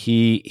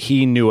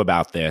 he knew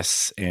about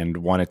this and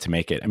wanted to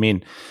make it. I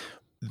mean,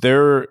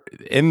 they're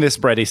in this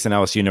Bret Easton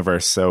Ellis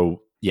universe.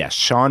 So yes,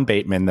 Sean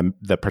Bateman,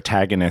 the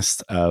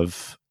protagonist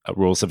of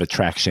Rules of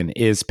Attraction,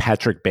 is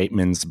Patrick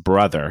Bateman's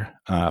brother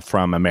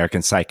from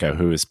American Psycho,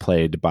 who is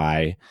played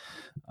by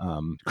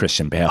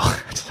Christian Bale.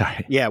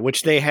 Sorry. Yeah,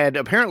 which they had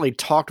apparently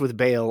talked with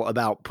Bale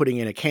about putting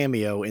in a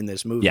cameo in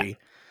this movie.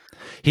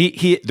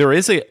 Yeah. There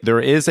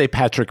is a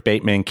Patrick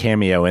Bateman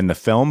cameo in the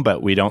film,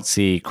 but we don't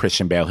see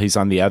Christian Bale. He's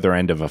on the other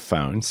end of a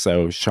phone.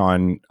 So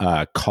Sean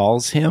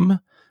calls him,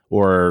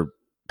 or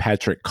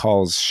Patrick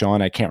calls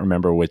Sean. I can't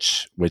remember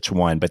which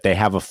one, but they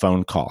have a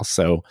phone call.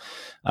 So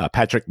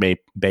Patrick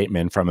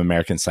Bateman from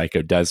American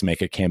Psycho does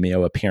make a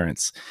cameo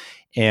appearance.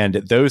 And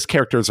those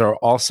characters are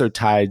also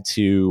tied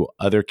to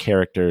other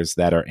characters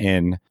that are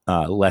in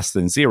Less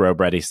Than Zero,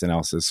 Bret Easton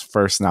Ellis's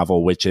first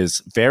novel, which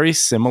is very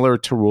similar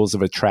to Rules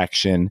of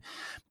Attraction,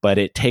 but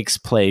it takes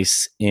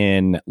place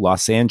in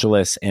Los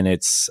Angeles, and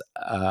it's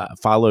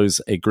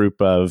follows a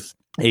group of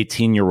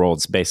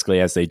 18-year-olds basically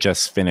as they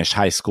just finish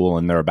high school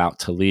and they're about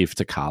to leave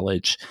to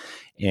college.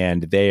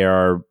 And they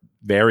are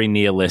very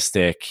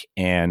nihilistic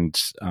and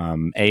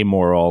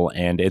amoral,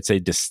 and it's a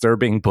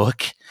disturbing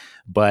book.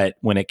 But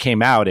when it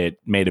came out, it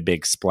made a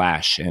big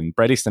splash. And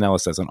Bret Easton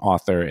Ellis as an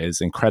author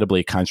is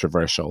incredibly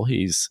controversial.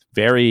 He's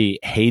very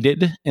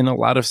hated in a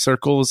lot of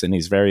circles, and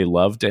he's very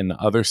loved in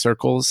other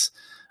circles.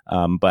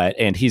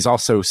 And he's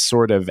also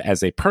sort of,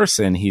 as a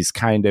person, he's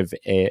kind of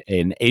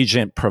an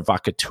agent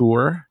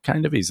provocateur.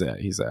 Kind of, he's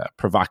a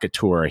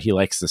provocateur. He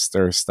likes to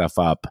stir stuff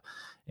up.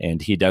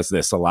 And he does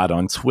this a lot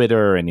on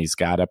Twitter, and he's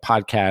got a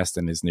podcast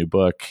and his new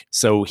book.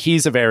 So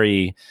he's a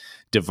very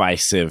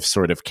divisive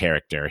sort of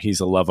character. He's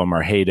a love him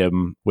or hate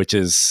him, which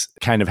is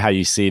kind of how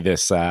you see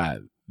this 50%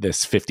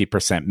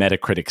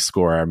 Metacritic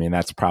score. I mean,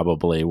 that's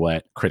probably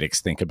what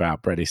critics think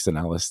about Bret Easton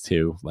Ellis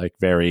too. Like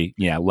very,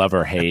 love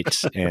or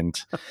hate.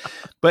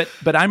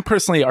 But I'm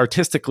personally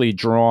artistically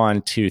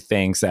drawn to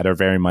things that are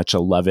very much a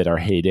love it or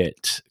hate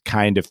it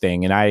kind of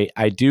thing. And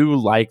I do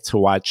like to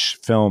watch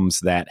films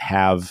that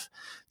have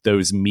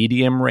those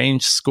medium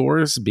range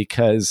scores,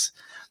 because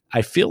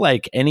I feel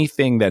like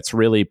anything that's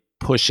really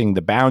pushing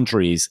the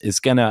boundaries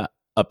is going to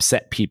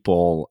upset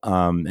people,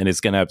 and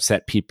is going to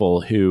upset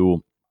people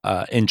who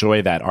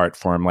enjoy that art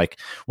form. Like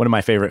one of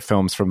my favorite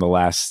films from the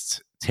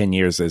last 10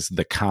 years is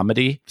The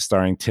Comedy,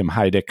 starring Tim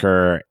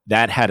Heidecker.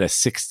 That had a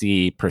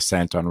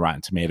 60% on Rotten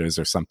Tomatoes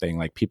or something.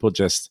 Like people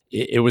just,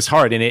 it was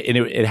hard. And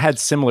it had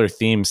similar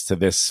themes to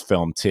this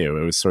film too.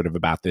 It was sort of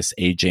about this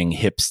aging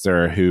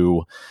hipster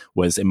who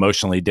was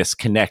emotionally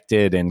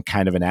disconnected and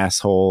kind of an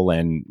asshole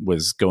and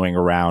was going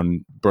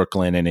around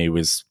Brooklyn, and it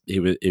was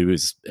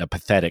a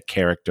pathetic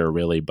character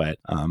really. But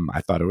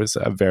I thought it was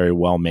a very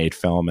well-made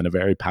film and a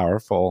very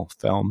powerful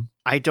film.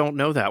 I don't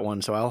know that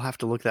one, so I'll have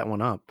to look that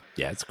one up.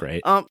 Yeah, it's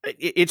great.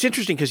 It's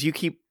interesting because you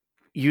keep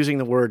using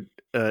the word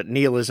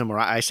nihilism, or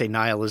I say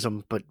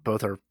nihilism, but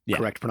both are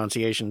correct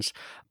pronunciations.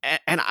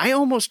 And I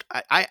almost,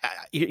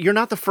 you're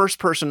not the first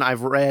person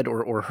I've read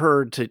or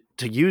heard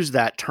to use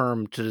that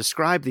term to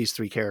describe these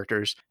three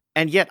characters.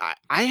 And yet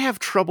I have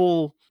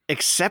trouble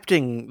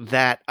accepting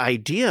that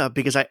idea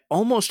because I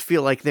almost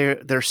feel like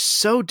they're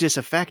so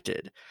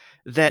disaffected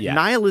that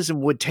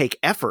nihilism would take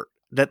effort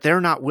that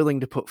they're not willing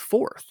to put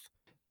forth.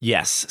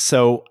 Yes.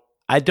 So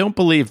I don't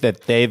believe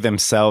that they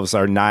themselves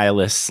are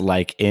nihilists,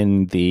 like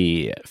in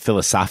the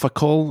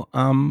philosophical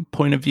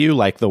point of view,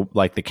 like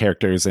the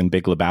characters in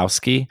Big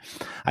Lebowski.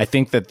 I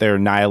think that they're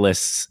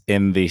nihilists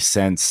in the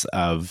sense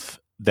of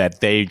that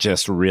they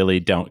just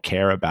really don't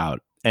care about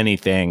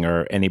anything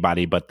or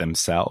anybody but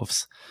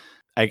themselves.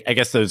 I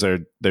guess those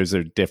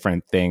are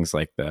different things.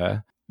 Like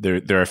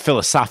there are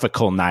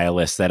philosophical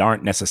nihilists that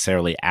aren't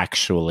necessarily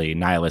actually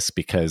nihilists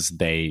because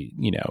they,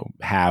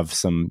 have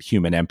some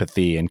human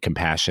empathy and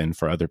compassion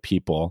for other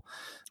people.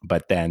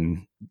 But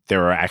then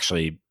there are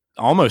actually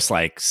almost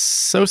like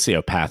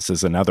sociopaths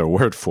is another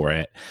word for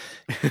it,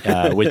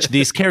 which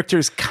these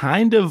characters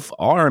kind of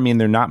are. I mean,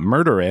 they're not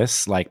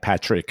murderous like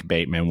Patrick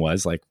Bateman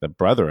was, like the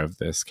brother of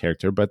this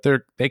character, but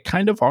they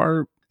kind of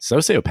are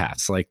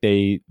sociopaths. Like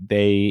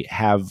they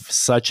have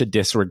such a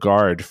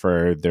disregard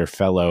for their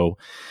fellow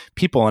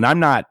people, and I'm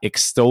not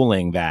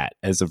extolling that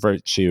as a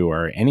virtue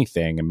or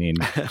anything. I mean,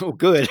 oh,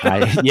 good.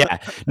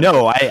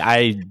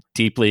 I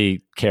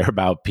deeply care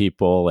about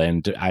people,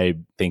 and I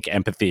think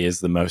empathy is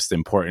the most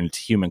important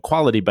human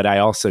quality. But I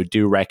also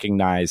do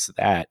recognize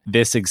that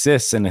this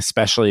exists, and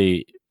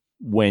especially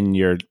when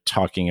you're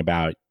talking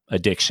about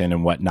addiction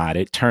and whatnot,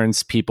 it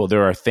turns people,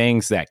 there are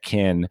things that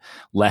can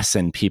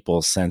lessen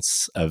people's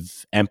sense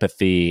of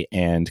empathy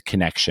and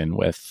connection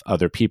with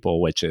other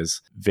people, which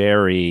is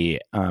very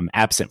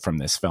absent from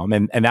this film.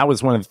 And that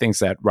was one of the things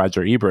that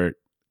Roger Ebert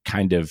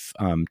kind of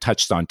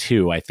touched on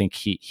too. I think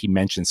he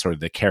mentioned sort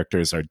of the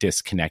characters are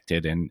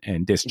disconnected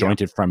and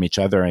disjointed from each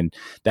other. And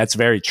that's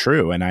very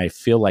true. And I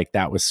feel like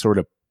that was sort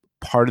of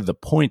part of the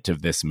point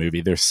of this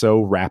movie. They're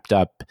so wrapped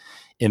up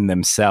in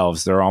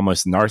themselves. They're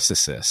almost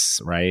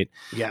narcissists, right?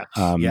 Yeah.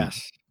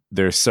 Yes.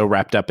 They're so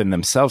wrapped up in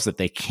themselves that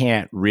they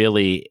can't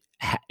really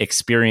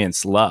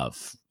experience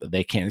love.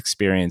 They can't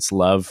experience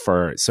love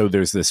so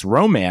there's this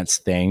romance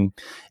thing,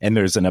 and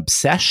there's an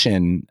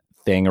obsession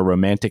thing, a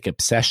romantic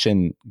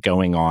obsession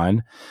going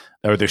on,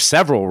 or there's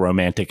several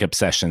romantic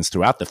obsessions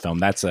throughout the film.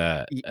 That's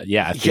a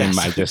theme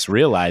I just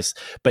realized,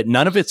 but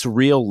none of it's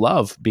real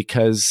love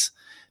because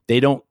they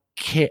don't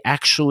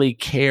actually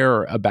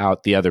care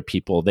about the other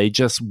people. They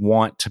just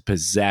want to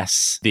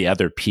possess the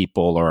other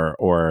people,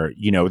 or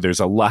there's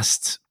a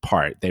lust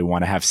part. They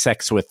want to have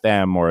sex with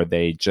them, or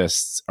they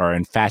just are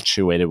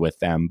infatuated with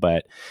them.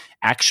 But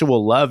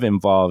actual love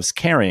involves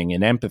caring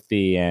and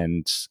empathy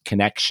and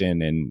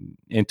connection and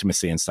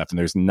intimacy and stuff. And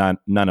there's none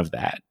of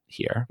that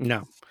here.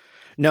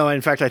 No.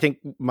 In fact, I think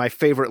my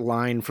favorite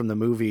line from the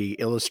movie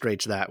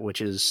illustrates that, which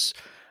is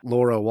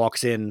Laura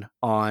walks in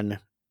on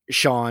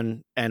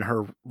Sean and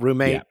her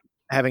roommate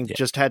having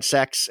just had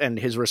sex, and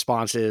his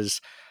response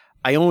is,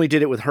 "I only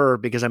did it with her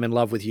because I'm in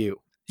love with you."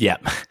 Yeah.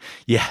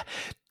 Yeah.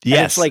 Yes.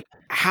 And it's like,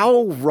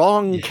 how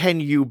wrong can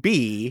you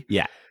be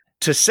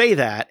to say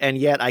that? And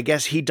yet I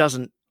guess he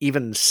doesn't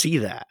even see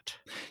that.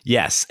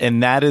 Yes.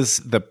 And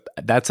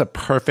that's a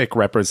perfect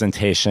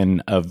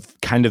representation of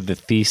kind of the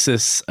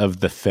thesis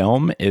of the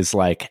film, is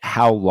like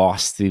how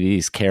lost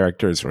these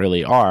characters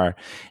really are.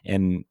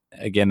 And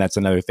again, that's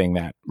another thing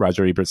that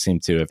Roger Ebert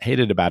seemed to have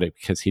hated about it,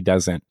 because he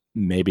didn't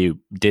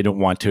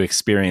want to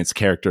experience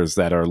characters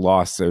that are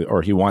lost,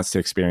 or he wants to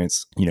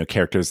experience,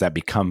 characters that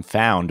become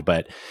found.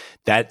 But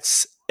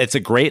it's a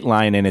great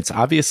line, and it's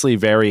obviously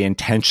very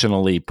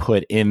intentionally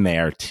put in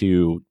there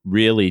to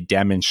really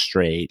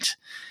demonstrate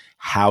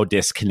how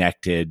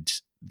disconnected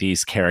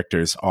these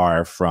characters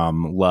are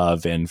from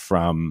love and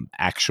from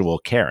actual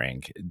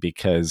caring,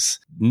 because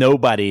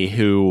nobody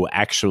who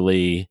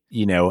actually,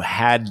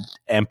 had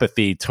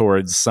empathy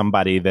towards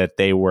somebody that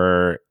they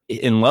were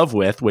in love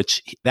with,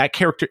 which that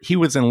character, he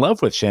was in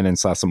love with Shannon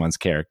Sossamon's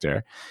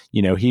character.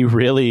 He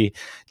really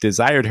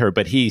desired her,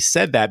 but he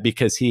said that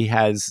because he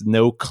has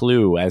no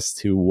clue as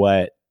to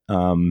what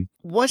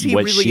was he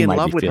really in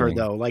love with her,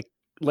 though?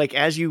 Like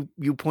as you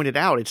pointed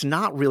out, it's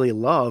not really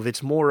love;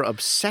 it's more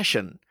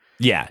obsession.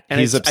 Yeah, and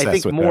he's obsessed with her.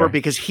 I think more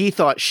because he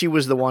thought she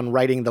was the one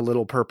writing the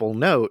little purple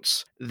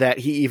notes, that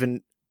he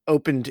even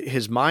opened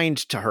his mind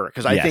to her.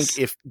 Because I think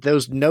if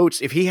those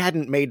notes, if he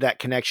hadn't made that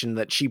connection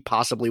that she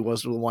possibly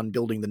was the one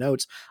building the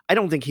notes, I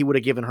don't think he would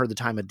have given her the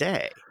time of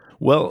day.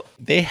 Well,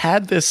 they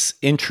had this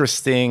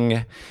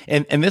interesting,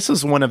 and this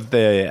is one of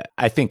the,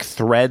 I think,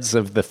 threads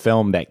of the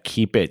film that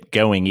keep it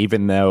going,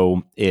 even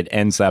though it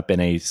ends up in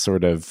a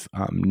sort of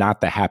not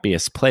the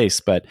happiest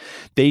place. But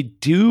they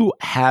do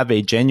have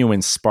a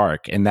genuine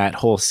spark in that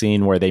whole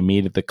scene where they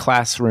meet at the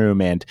classroom.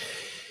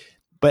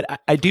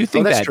 But I do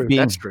think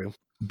that's true.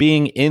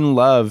 Being in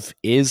love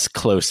is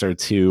closer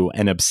to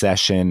an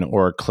obsession,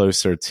 or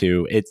closer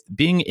to it.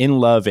 Being in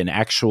love and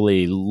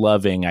actually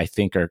loving, I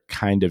think, are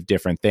kind of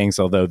different things,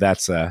 although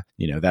that's a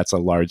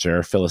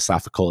larger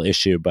philosophical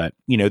issue. But,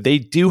 they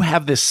do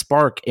have this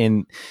spark,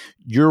 and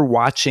you're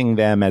watching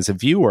them as a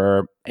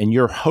viewer and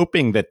you're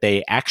hoping that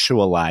they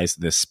actualize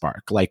this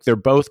spark. Like they're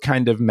both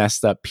kind of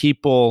messed up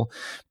people,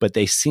 but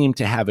they seem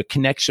to have a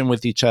connection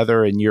with each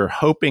other, and you're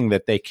hoping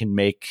that they can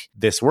make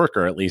this work,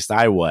 or at least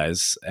I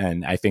was.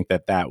 And I think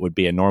that that would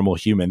be a normal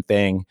human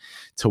thing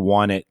to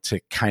want it to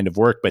kind of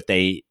work. But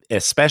they,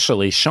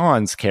 especially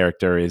Sean's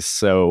character, is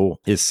so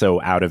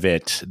out of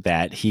it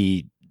that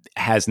he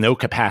has no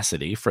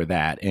capacity for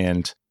that.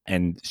 And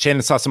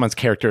Shannon Sossamon's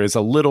character is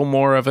a little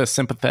more of a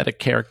sympathetic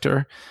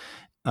character.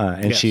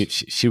 And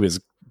yes, she was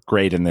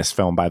great in this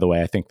film, by the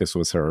way. I think this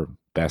was her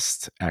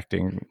best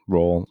acting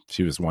role.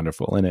 She was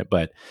wonderful in it.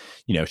 But,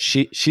 you know,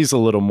 she's a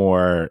little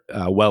more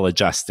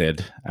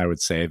well-adjusted, I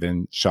would say,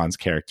 than Sean's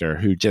character,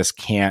 who just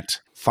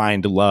can't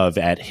find love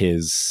at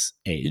his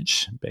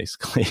age,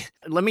 basically.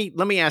 Let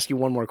me ask you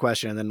one more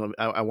question, and then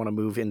I want to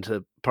move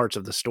into parts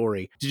of the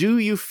story. Do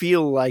you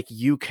feel like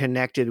you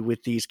connected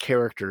with these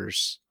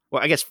characters?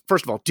 Well, I guess,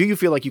 first of all, do you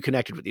feel like you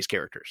connected with these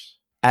characters?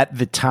 At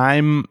the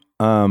time,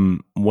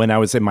 when I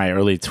was in my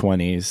early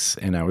 20s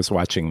and I was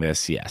watching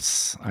this,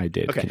 yes, I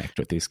did connect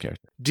with these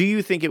characters. Do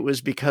you think it was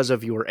because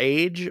of your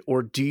age,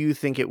 or do you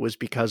think it was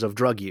because of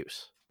drug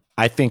use?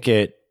 I think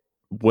it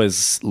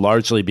was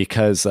largely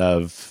because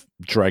of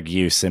drug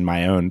use and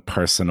my own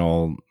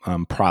personal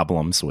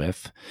problems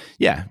with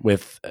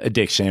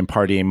addiction and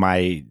partying,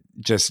 my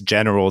just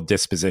general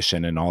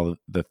disposition and all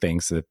the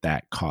things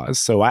that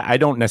caused. So I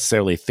don't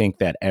necessarily think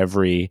that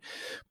every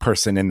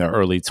person in their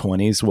early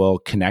 20s will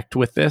connect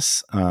with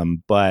this.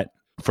 But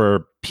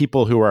for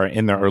people who are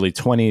in their early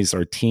 20s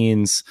or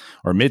teens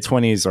or mid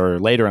 20s or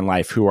later in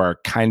life who are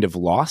kind of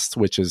lost,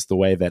 which is the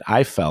way that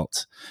I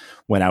felt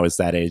when I was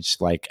that age,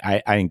 like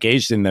I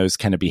engaged in those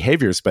kind of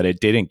behaviors, but it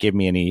didn't give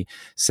me any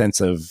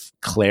sense of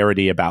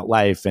clarity about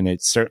life. And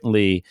it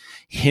certainly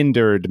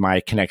hindered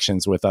my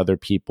connections with other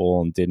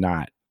people and did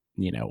not,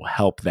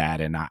 help that.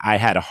 And I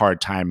had a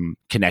hard time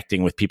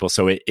connecting with people.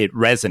 So it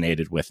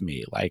resonated with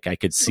me. Like I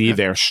could see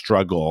their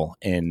struggle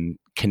in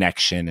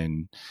connection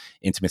and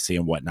intimacy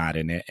and whatnot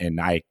in it. And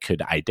I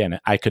could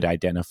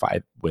identify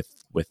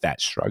with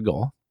that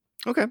struggle.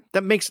 Okay.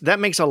 That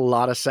makes a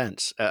lot of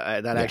sense.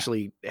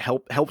 Actually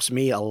helps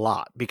me a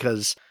lot,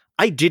 because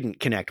I didn't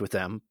connect with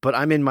them, but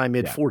I'm in my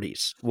mid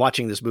 40s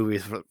watching this movie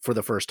for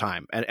the first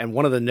time. And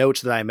one of the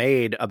notes that I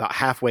made about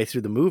halfway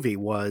through the movie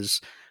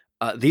was,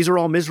 these are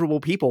all miserable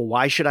people.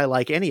 Why should I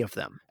like any of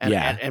them?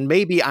 And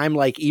maybe I'm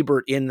like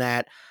Ebert in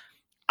that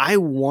I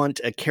want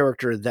a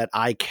character that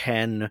I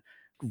can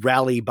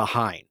rally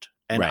behind.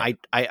 And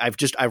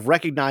I've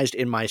recognized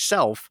in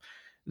myself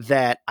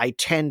that I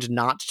tend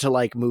not to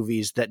like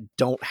movies that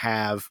don't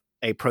have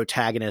a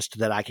protagonist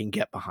that I can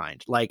get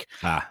behind. Like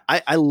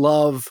I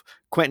love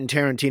Quentin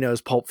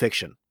Tarantino's Pulp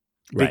Fiction,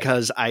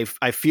 because I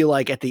feel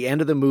like at the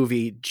end of the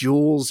movie,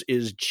 Jules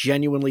is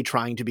genuinely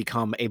trying to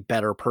become a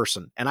better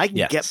person. And I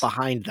can get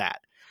behind that.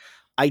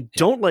 I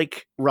don't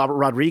like Robert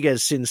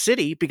Rodriguez's Sin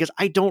City because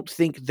I don't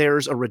think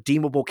there's a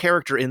redeemable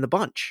character in the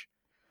bunch.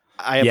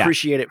 I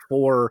appreciate it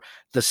for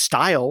the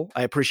style.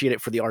 I appreciate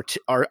it for the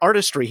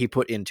artistry he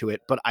put into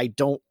it, but I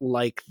don't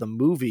like the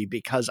movie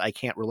because I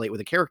can't relate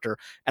with a character.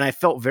 And I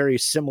felt very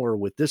similar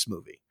with this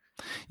movie.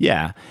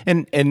 Yeah.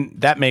 And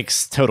that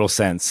makes total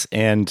sense.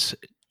 And,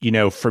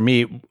 for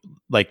me,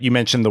 like you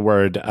mentioned the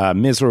word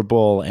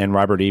miserable, and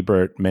Robert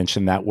Ebert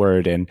mentioned that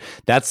word. And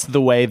that's the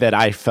way that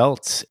I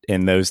felt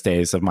in those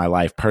days of my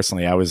life.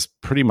 Personally, I was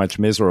pretty much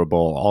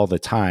miserable all the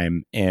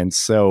time. And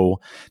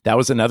so that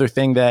was another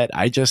thing that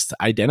I just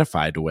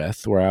identified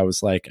with, where I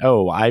was like,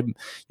 oh, I'm,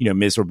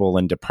 miserable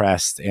and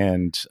depressed.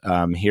 And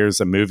here's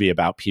a movie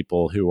about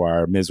people who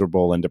are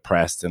miserable and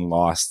depressed and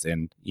lost.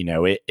 And,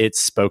 it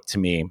spoke to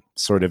me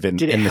sort of in.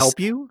 Did it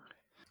help you?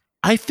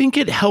 I think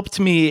it helped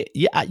me.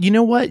 Yeah. You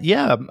know what?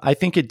 Yeah, I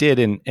think it did.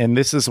 And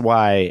this is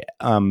why,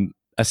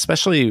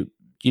 especially,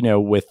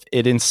 with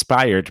it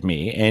inspired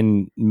me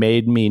and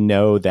made me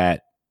know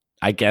that,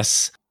 I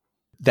guess,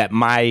 that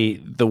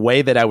the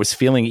way that I was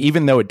feeling,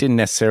 even though it didn't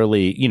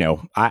necessarily,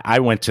 I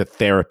went to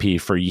therapy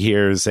for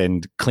years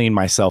and cleaned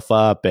myself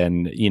up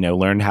and,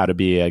 learned how to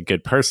be a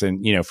good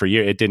person, for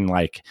years. It didn't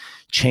like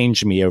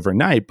change me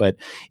overnight, but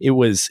it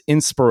was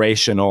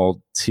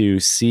inspirational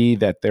to see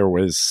that there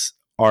was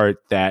art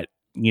that,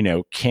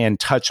 can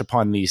touch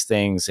upon these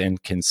things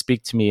and can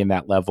speak to me in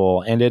that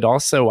level. And it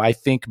also, I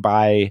think,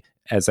 by,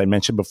 as I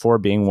mentioned before,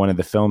 being one of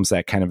the films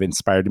that kind of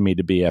inspired me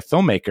to be a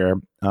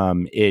filmmaker,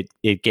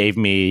 it gave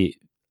me,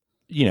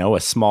 a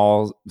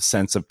small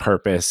sense of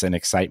purpose and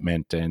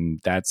excitement.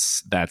 And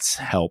that's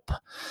help,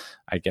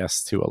 I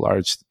guess, to a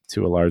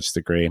large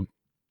degree.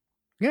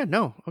 Yeah,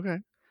 no. Okay.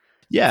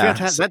 Yeah.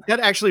 That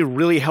actually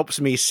really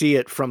helps me see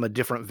it from a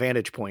different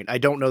vantage point. I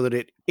don't know that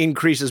it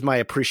increases my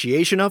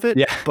appreciation of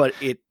it, but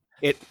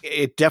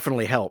it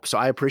definitely helps. So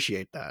I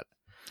appreciate that.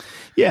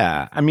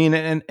 Yeah. I mean,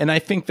 and I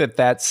think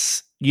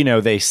that's,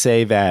 they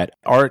say that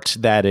art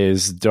that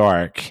is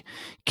dark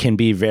can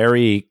be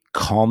very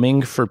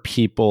calming for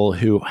people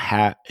who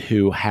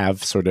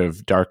have sort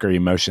of darker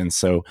emotions.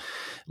 So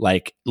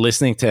like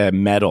listening to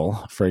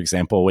metal, for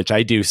example, which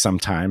I do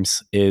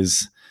sometimes,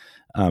 is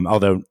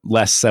Although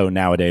less so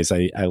nowadays.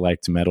 I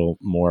liked metal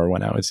more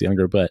when I was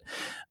younger, but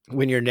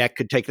when your neck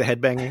could take the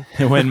headbanging,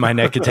 when my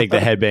neck could take the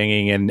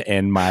headbanging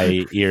and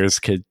my ears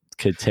could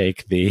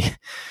take the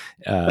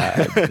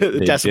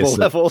decibel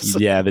levels.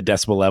 Yeah, the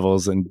decibel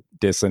levels and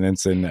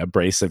dissonance and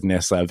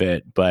abrasiveness of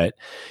it. But,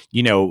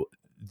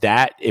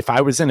 that if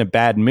I was in a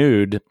bad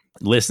mood,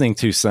 listening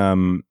to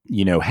some,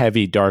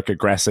 heavy, dark,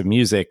 aggressive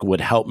music would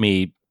help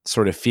me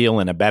sort of feel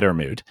in a better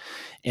mood.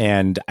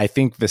 And I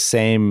think the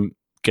same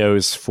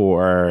goes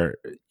for,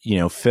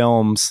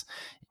 films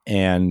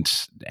and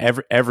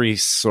every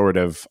sort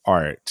of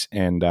art.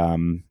 And,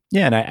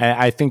 and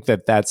I think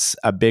that that's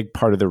a big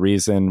part of the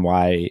reason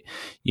why,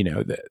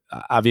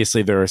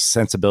 obviously there are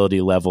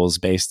sensibility levels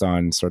based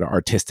on sort of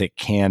artistic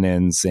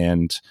canons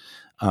and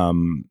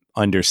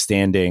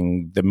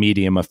understanding the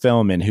medium of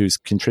film and who's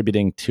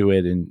contributing to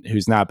it and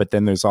who's not. But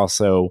then there's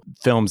also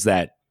films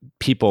that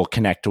people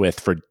connect with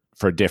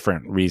for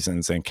different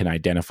reasons and can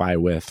identify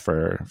with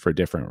for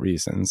different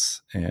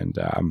reasons. And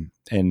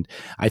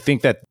I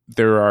think that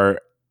there are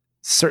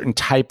certain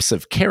types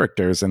of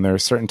characters and there are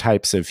certain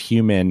types of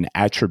human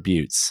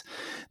attributes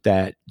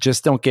that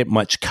just don't get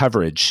much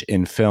coverage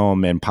in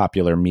film and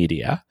popular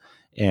media.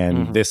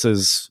 And this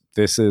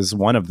is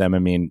one of them. I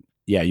mean,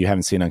 yeah, you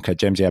haven't seen Uncut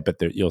Gems yet, but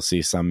you'll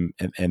see some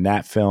in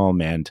that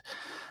film. And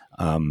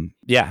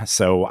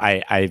so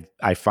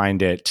I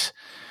find it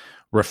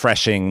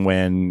refreshing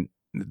when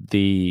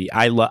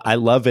I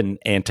love an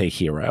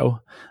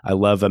anti-hero. I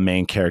love a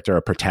main character,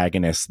 a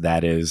protagonist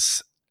that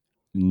is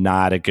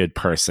not a good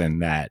person,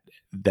 that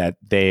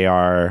they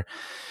are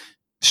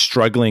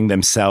struggling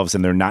themselves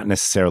and they're not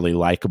necessarily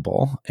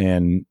likable.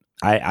 And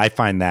I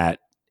find that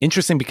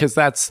interesting because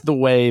that's the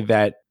way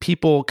that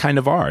people kind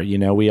of are.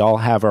 We all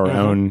have our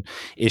own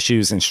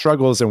issues and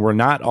struggles and we're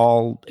not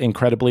all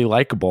incredibly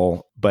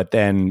likable, but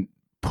then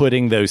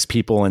putting those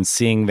people and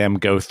seeing them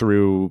go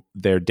through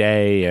their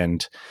day,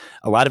 and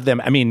a lot of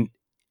them, I mean,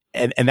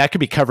 and that could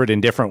be covered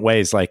in different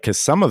ways, like, because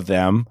some of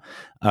them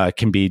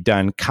can be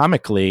done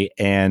comically.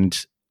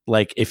 And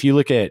like, if you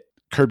look at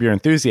Curb Your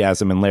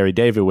Enthusiasm and Larry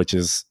David, which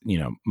is,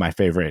 my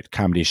favorite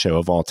comedy show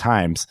of all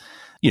times,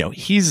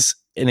 he's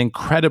an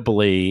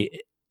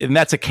incredibly, and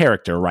that's a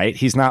character, right?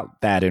 He's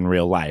not that in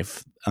real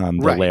life,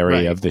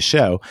 Larry of the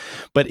show,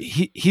 but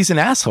he's an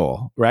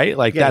asshole, right?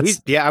 Like I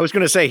was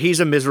going to say he's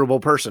a miserable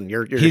person.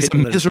 He's a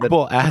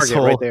miserable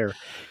asshole right there.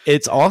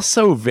 It's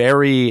also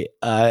very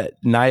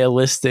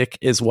nihilistic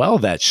as well,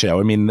 that show.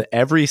 I mean,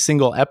 every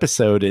single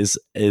episode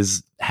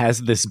has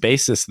this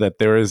basis that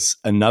there is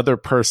another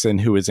person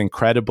who is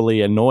incredibly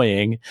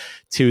annoying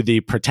to the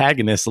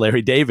protagonist,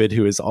 Larry David,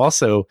 who is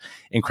also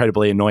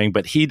incredibly annoying,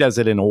 but he does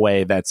it in a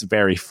way that's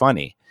very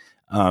funny.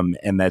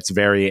 And that's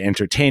very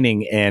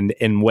entertaining and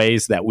in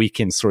ways that we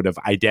can sort of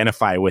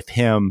identify with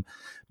him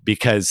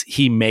because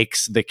he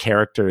makes the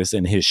characters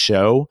in his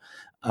show,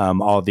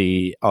 all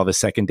the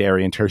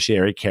secondary and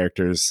tertiary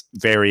characters,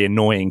 very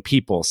annoying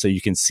people. So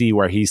you can see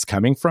where he's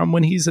coming from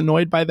when he's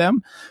annoyed by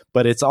them.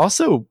 But it's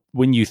also,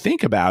 when you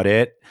think about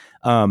it,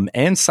 and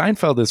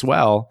Seinfeld as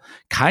well,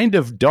 kind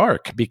of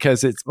dark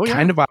because it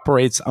kind of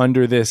operates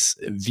under this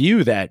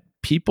view that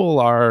people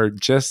are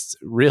just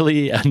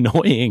really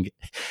annoying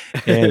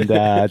and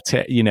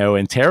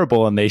and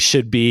terrible, and they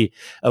should be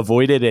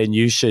avoided, and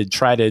you should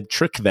try to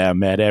trick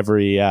them at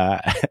every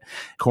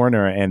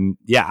corner. And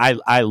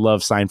I love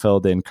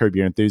Seinfeld and Curb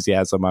Your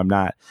Enthusiasm. I'm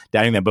not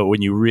doubting them, but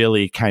when you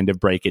really kind of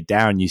break it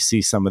down, you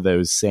see some of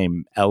those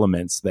same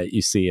elements that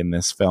you see in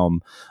this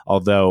film,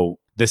 although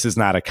this is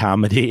not a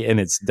comedy and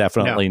it's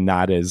definitely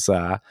not as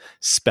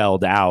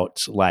spelled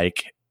out.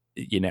 Like,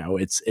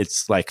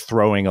 it's like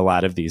throwing a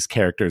lot of these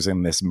characters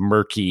in this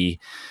murky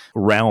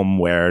realm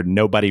where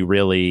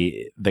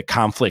the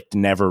conflict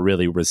never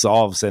really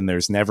resolves, and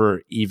there's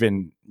never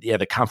even,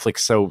 the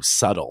conflict's so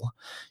subtle,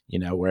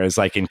 whereas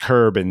like in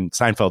Curb and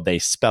Seinfeld, they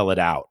spell it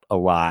out a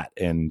lot,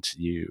 and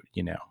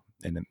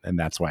and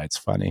that's why it's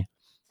funny.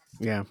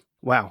 Yeah.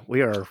 Wow.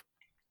 We are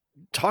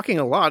talking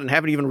a lot and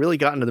haven't even really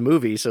gotten to the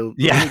movie. So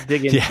let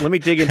me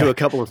dig into a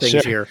couple of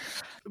things here.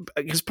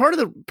 Because part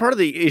of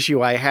the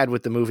issue I had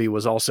with the movie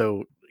was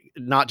also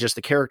not just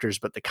the characters,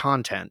 but the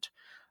content.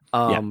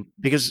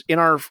 Because in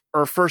our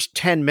first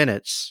 10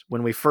 minutes,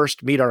 when we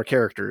first meet our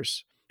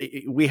characters,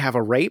 we have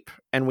a rape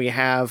and we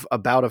have a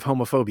bout of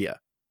homophobia.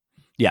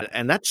 Yeah.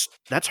 And that's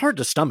hard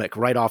to stomach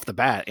right off the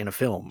bat in a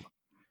film.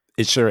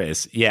 It sure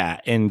is. Yeah.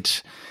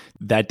 And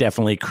that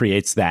definitely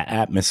creates that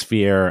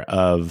atmosphere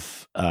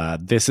of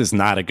this is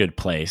not a good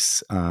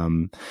place.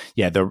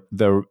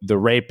 The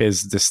rape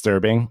is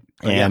disturbing,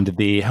 and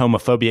the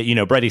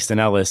homophobia. Bret Easton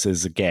Ellis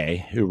is a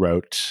gay who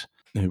wrote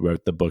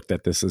the book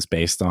that this is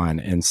based on,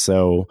 and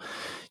so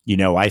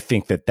I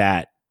think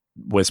that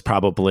was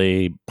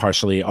probably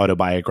partially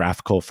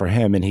autobiographical for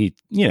him, and he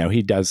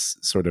does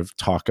sort of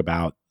talk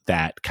about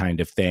that kind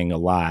of thing a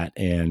lot,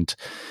 and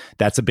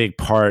that's a big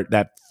part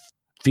that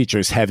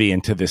features heavy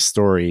into this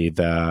story,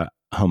 the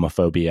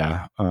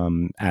homophobia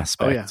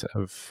aspect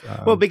of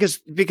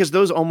because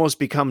those almost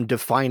become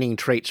defining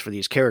traits for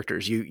these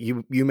characters.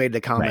 You made the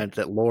comment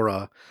that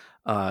Laura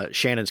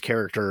Shannon's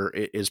character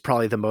is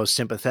probably the most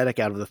sympathetic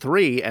out of the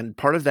three. And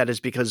part of that is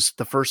because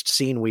the first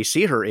scene we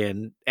see her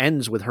in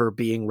ends with her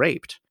being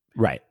raped.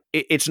 Right.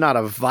 It's not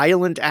a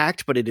violent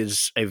act, but it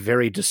is a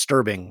very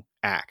disturbing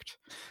act.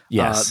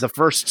 Yes. The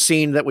first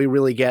scene that we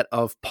really get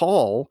of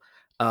Paul,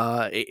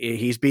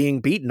 he's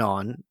being beaten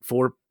on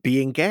for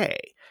being gay.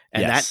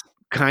 And Yes. that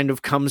kind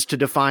of comes to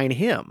define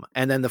him.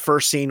 And then the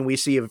first scene we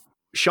see of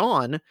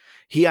Sean,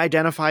 he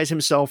identifies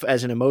himself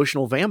as an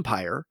emotional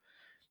vampire.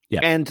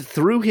 Yep. And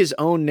through his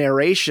own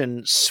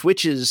narration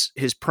switches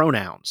his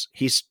pronouns.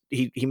 He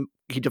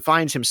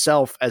defines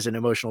himself as an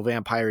emotional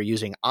vampire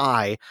using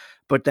I,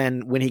 but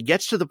then when he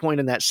gets to the point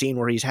in that scene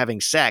where he's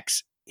having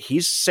sex,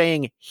 he's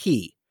saying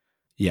he.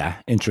 Yeah,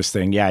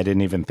 interesting. Yeah, I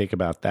didn't even think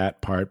about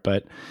that part.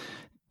 But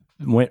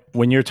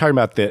when you're talking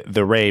about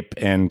the rape,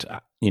 and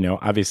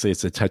obviously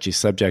it's a touchy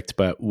subject,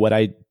 but what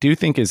I do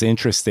think is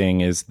interesting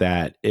is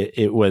that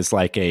it was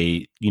like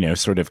a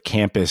sort of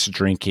campus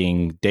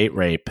drinking date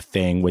rape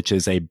thing, which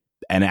is an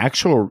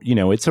actual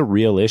it's a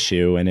real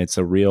issue, and it's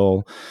a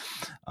real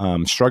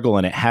struggle,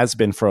 and it has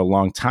been for a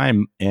long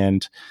time.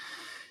 And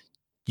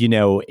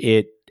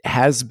it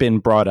has been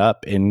brought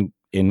up in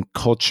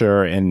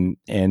culture and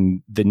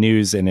the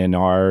news and in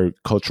our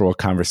cultural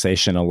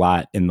conversation a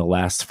lot in the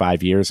last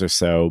 5 years or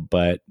so.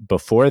 But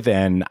before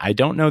then, I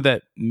don't know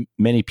that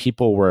many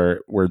people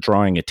were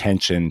drawing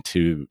attention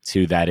to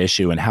that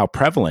issue and how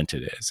prevalent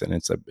it is. And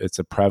it's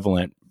a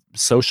prevalent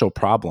social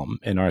problem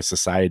in our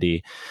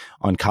society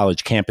on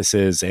college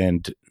campuses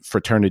and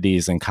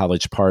fraternities and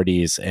college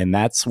parties. And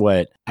that's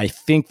what I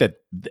think that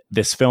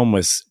this film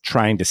was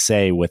trying to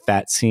say with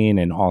that scene,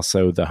 and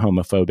also the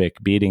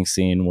homophobic beating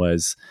scene,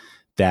 was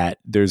that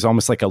there's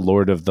almost like a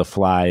Lord of the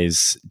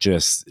Flies,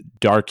 just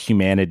dark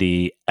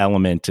humanity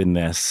element in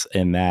this,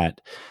 in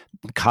that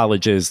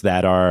colleges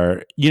that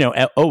are,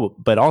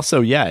 but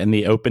also, in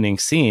the opening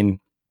scene,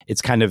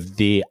 it's kind of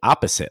the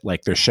opposite.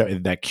 Like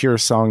that Cure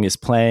song is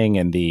playing,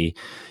 and the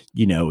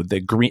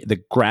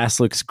grass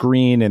looks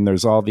green, and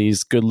there's all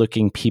these good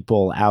looking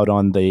people out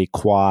on the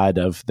quad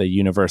of the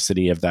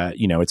university of that,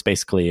 it's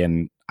basically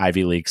an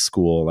Ivy League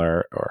school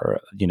or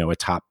a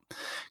top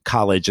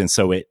college. And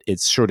so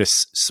it's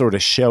sort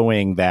of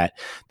showing that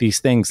these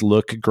things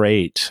look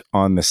great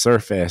on the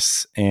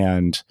surface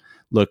and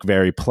look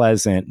very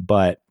pleasant,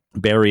 but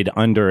buried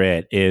under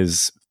it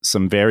is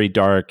some very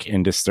dark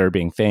and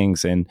disturbing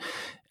things. And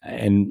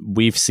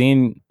we've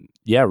seen,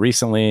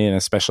 recently, and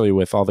especially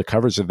with all the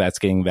coverage of that's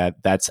getting,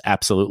 that's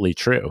absolutely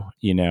true,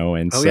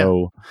 and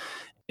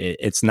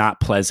it's not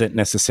pleasant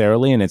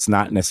necessarily, and it's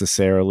not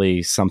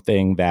necessarily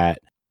something that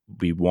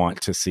we want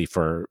to see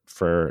for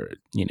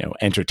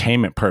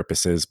entertainment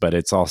purposes, but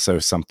it's also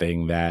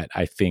something that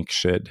I think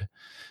should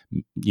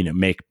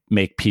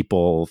make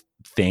people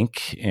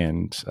think,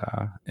 and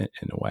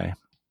in a way.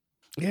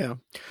 Yeah.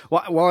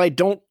 Well, while I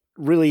don't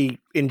really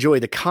enjoy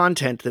the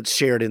content that's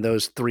shared in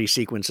those three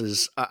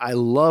sequences, I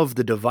love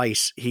the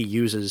device he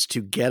uses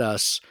to get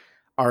us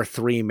our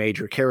three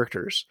major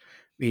characters.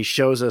 He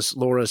shows us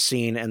Laura's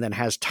scene and then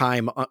has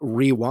time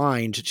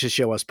rewind to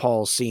show us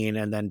Paul's scene,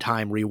 and then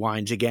time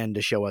rewinds again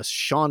to show us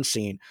Sean's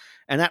scene.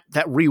 And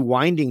that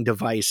rewinding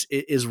device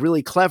is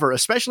really clever,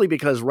 especially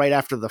because right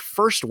after the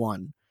first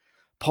one,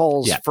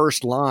 Paul's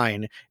first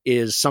line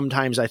is,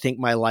 "Sometimes I think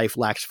my life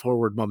lacks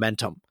forward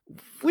momentum,"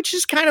 which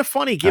is kind of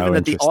funny given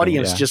that the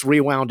audience just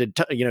rewound,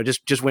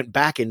 just went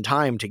back in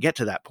time to get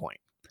to that point.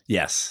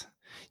 Yes.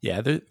 Yeah.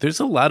 There's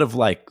a lot of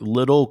like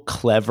little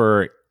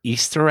clever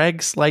Easter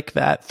eggs like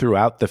that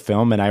throughout the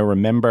film. And I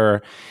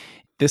remember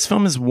this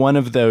film is one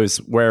of those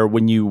where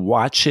when you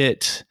watch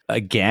it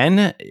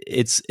again,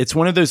 it's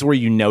one of those where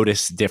you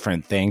notice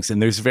different things.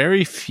 And there's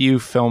very few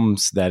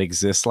films that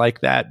exist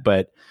like that,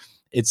 but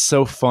it's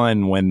so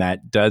fun when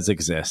that does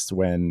exist,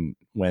 when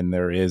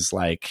there is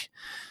like,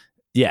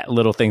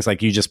 little things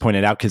like you just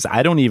pointed out, because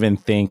I don't even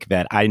think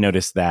that I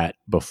noticed that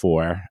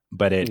before,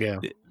 but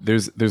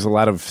there's a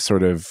lot of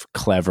sort of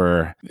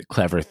clever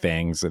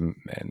things and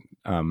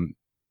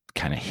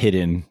kind of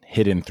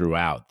hidden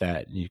throughout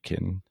that you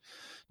can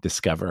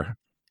discover.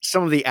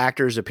 Some of the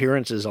actors'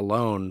 appearances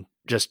alone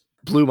just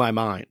blew my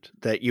mind.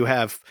 That you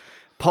have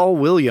Paul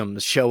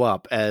Williams show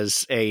up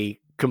as a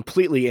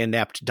completely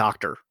inept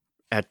doctor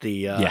at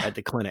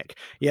the clinic.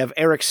 You have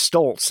Eric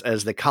Stoltz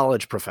as the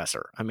college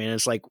professor. I mean,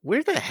 it's like,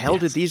 where the hell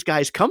did these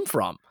guys come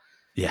from?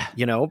 Yeah.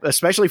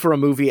 Especially for a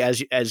movie,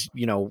 as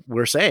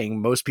we're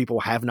saying, most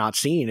people have not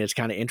seen. It's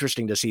kind of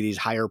interesting to see these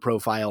higher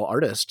profile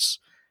artists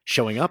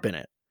showing up in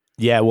it.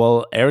 Yeah.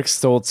 Well, Eric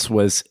Stoltz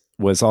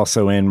was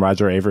also in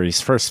Roger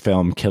Avary's first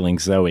film, Killing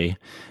Zoe,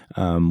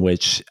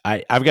 which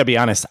I've got to be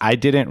honest, I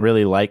didn't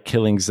really like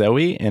Killing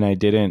Zoe, and I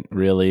didn't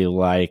really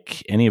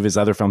like any of his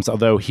other films,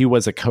 although he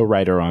was a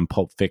co-writer on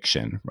Pulp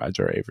Fiction,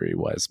 Roger Avery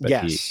was. But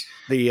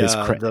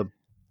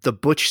the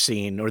butch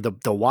scene, or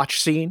the watch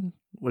scene,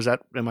 was that,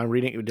 did I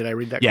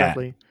read that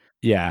correctly?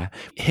 Yeah.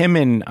 Him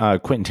and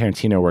Quentin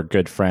Tarantino were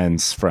good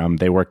friends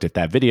they worked at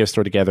that video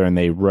store together, and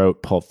they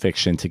wrote Pulp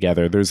Fiction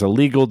together. There's a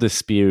legal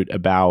dispute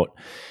about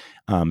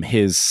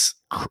his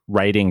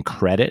writing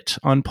credit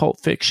on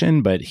Pulp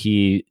Fiction, but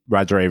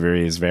Roger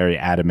Avary is very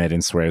adamant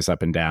and swears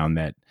up and down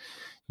that,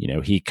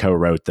 he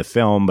co-wrote the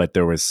film, but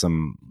there was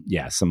some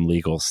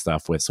legal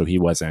stuff so he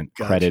wasn't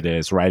credited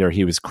as writer.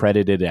 He was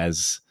credited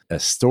as a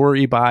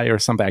story by or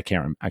something. I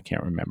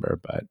can't remember,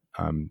 but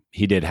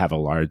he did have a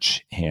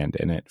large hand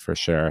in it for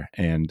sure.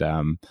 And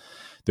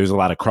there's a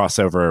lot of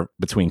crossover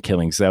between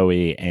Killing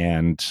Zoe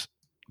and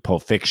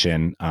Pulp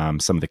Fiction.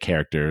 Some of the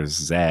characters,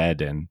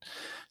 Zed and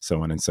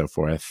so on and so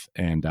forth.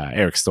 And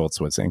Eric Stoltz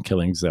was in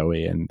Killing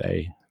Zoe, and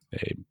they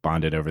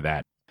bonded over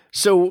that.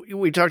 So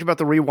we talked about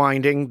the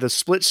rewinding, the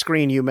split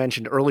screen you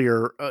mentioned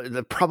earlier,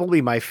 probably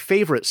my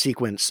favorite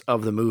sequence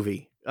of the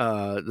movie.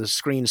 The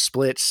screen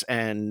splits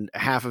and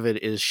half of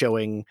it is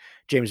showing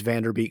James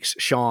Van Der Beek's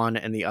Sean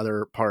and the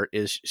other part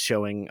is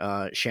showing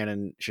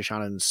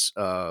Shoshanan's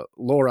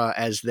Laura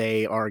as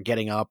they are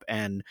getting up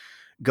and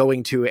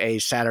going to a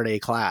Saturday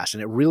class.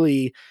 And it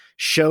really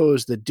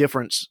shows the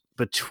difference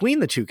between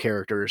the two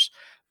characters,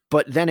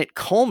 but then it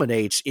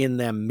culminates in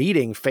them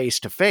meeting face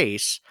to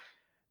face,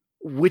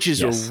 which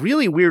is a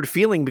really weird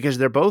feeling because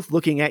they're both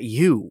looking at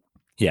you.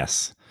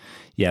 Yes.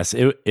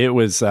 It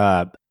was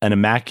an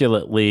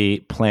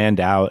immaculately planned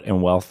out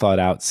and well thought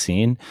out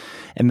scene.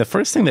 And the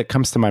first thing that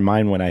comes to my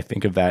mind when I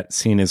think of that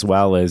scene as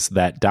well is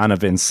that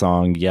Donovan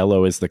song,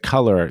 Yellow is the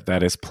Color,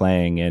 that is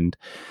playing. And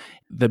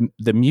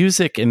the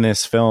music in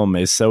this film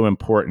is so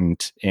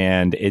important,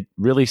 and it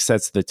really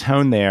sets the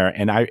tone there.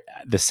 And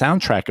the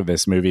soundtrack of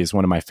this movie is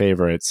one of my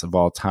favorites of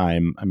all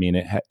time. I mean,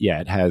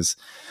 it has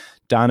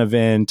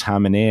Donovan,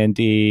 Tom and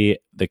Andy,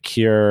 The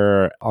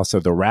Cure, also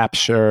The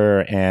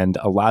Rapture, and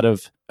a lot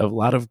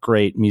of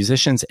great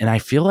musicians. And I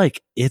feel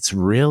like it's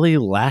really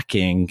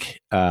lacking.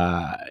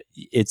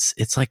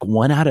 It's like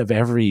one out of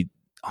every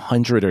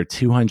 100 or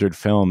 200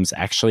 films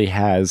actually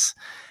has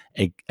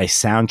a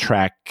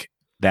soundtrack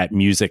that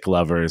music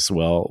lovers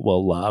will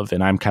love.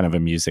 And I'm kind of a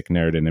music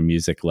nerd and a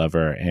music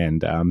lover.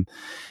 And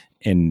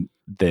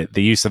the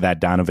use of that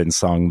Donovan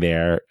song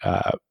there,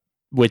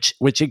 which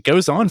it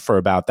goes on for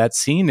about, that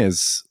scene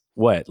is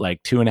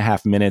like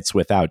 2.5 minutes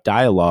without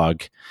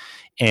dialogue.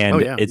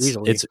 And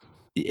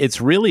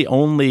it's really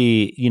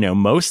only,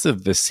 most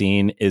of the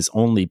scene is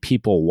only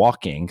people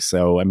walking.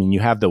 So, I mean,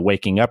 you have the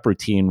waking up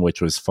routine,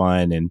 which was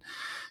fun, and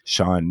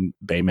Sean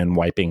Bateman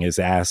wiping his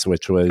ass,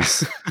 which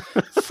was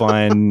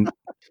fun.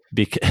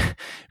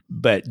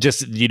 But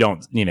just,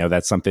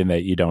 that's something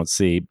that you don't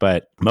see.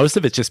 But most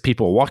of it's just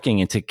people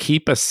walking. And to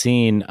keep a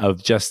scene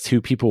of just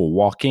two people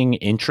walking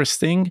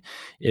interesting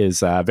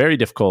is a very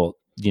difficult,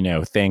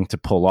 thing to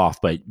pull off.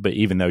 But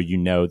even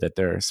though that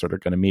they're sort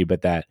of going to meet,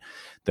 but that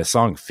the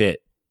song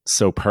fit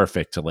so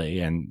perfectly,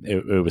 and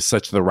it was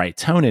such the right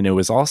tone. And it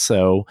was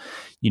also,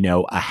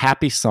 a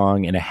happy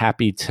song and a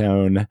happy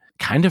tone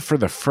kind of for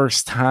the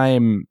first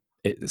time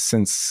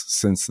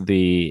since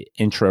the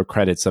intro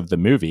credits of the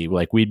movie.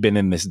 Like, we'd been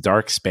in this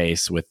dark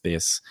space with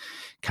this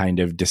kind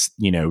of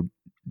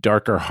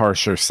darker,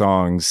 harsher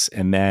songs,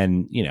 and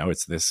then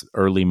it's this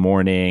early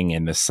morning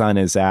and the sun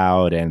is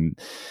out and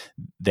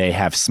they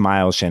have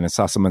smiles. Shannon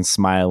Sossamon's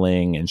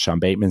smiling and Sean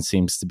Bateman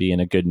seems to be in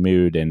a good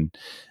mood, and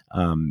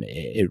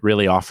it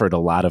really offered a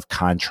lot of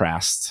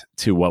contrast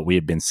to what we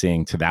had been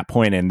seeing to that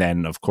point, and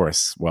then of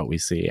course what we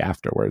see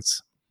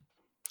afterwards.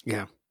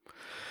 Yeah,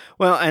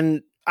 well,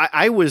 and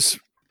I was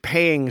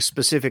paying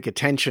specific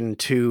attention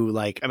to,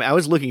 I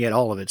was looking at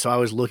all of it. So I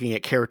was looking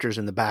at characters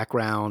in the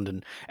background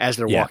and as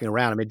they're walking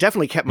around. I mean, it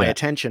definitely kept my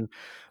attention,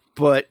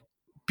 but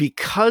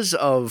because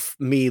of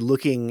me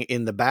looking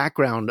in the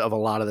background of a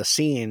lot of the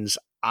scenes,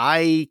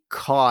 I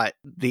caught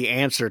the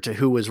answer to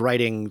who was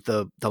writing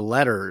the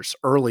letters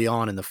early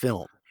on in the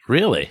film.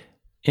 Really?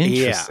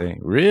 Interesting.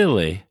 Yeah.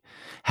 Really?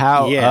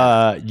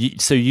 How,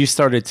 so you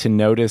started to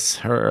notice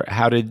her.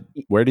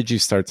 Where did you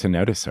start to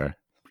notice her?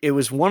 It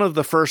was one of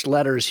the first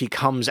letters. He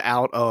comes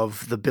out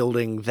of the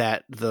building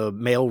that the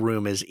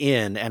mailroom is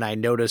in, and I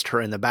noticed her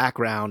in the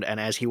background, and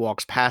as he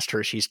walks past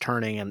her, she's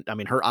turning, and I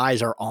mean, her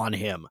eyes are on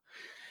him.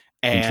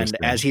 And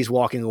as he's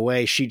walking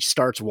away, she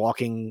starts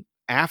walking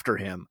after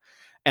him.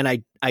 And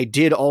I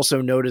did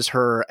also notice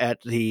her at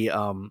the,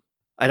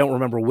 I don't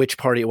remember which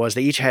party it was.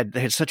 They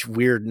had such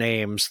weird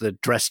names, the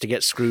Dress to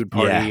Get Screwed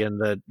party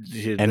and the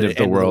End of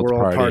the World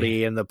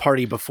party and the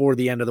party before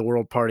the End of the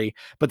World party.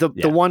 But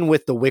the one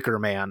with the Wicker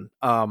Man,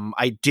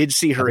 I did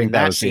see her in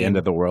that was scene. The End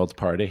of the World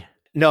party?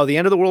 No, the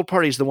End of the World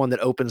party is the one that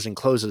opens and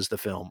closes the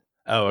film.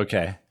 Oh,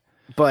 okay.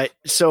 But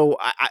so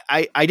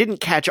I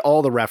didn't catch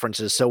all the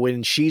references. So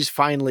when she's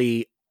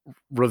finally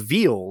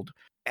revealed,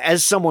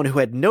 as someone who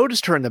had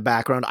noticed her in the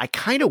background, I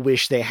kind of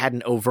wish they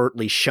hadn't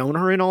overtly shown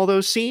her in all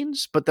those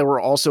scenes, but there were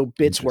also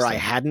bits where I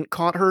hadn't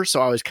caught her.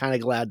 So I was kind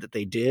of glad that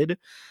they did.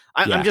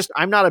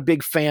 I'm not a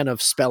big fan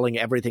of spelling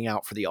everything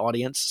out for the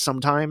audience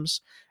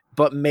sometimes,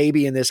 but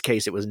maybe in this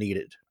case it was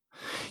needed.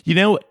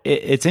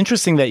 It's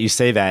interesting that you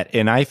say that.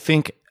 And I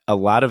think a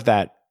lot of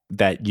that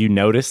you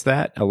notice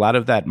that a lot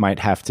of that might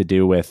have to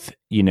do with,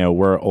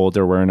 we're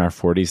older, we're in our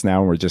 40s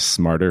now, and we're just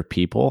smarter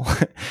people.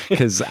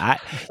 Because I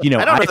don't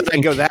know if I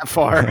can go that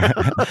far.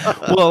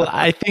 Well,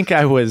 I think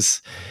I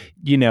was,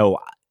 you know,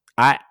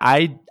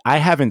 I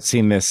haven't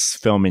seen this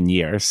film in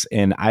years,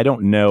 and I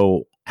don't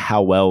know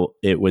how well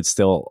it would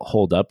still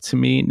hold up to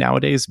me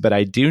nowadays. But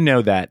I do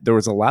know that there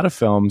was a lot of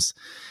films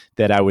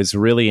that I was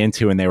really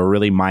into, and they were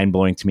really mind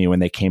blowing to me when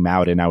they came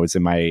out, and I was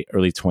in my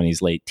early 20s,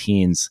 late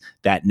teens,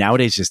 that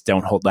nowadays just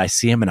don't hold. I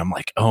see them and I'm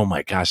like, oh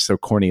my gosh, so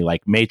corny.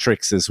 Like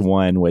Matrix is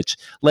one, which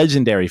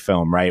legendary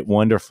film, right?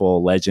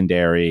 Wonderful,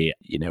 legendary,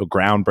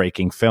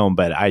 groundbreaking film.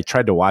 But I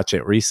tried to watch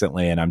it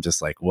recently and I'm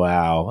just like,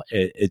 wow,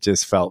 it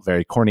just felt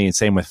very corny. And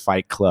same with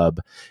Fight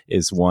Club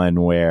is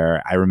one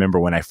where I remember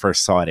when I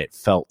first saw it, it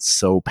felt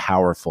so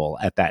powerful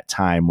at that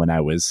time when I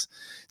was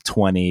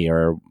 20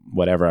 or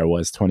whatever I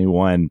was,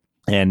 21.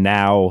 And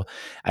now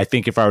I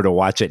think if I were to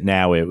watch it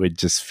now, it would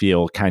just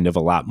feel kind of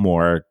a lot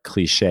more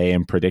cliche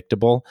and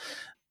predictable.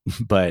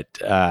 But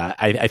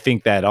I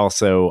think that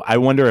also, I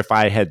wonder if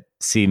I had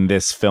seen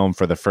this film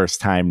for the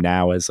first time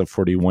now as a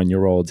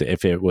 41-year-old,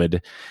 if it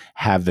would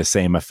have the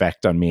same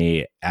effect on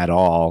me at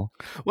all.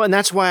 Well, and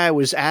that's why I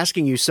was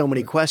asking you so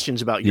many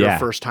questions about your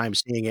first time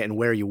seeing it and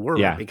where you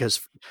were. Because,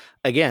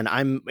 again,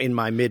 I'm in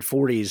my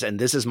mid-40s and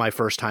this is my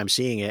first time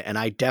seeing it, and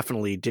I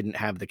definitely didn't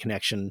have the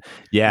connection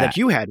that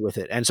you had with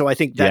it. And so I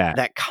think that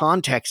that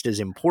context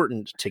is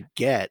important to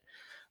get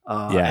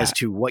as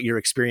to what your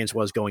experience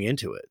was going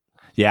into it.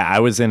 Yeah, I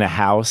was in a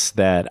house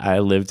that I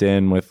lived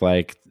in with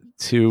like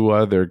 2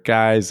 other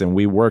guys, and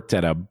we worked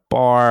at a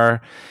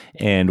bar,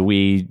 and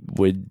we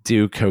would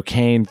do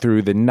cocaine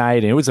through the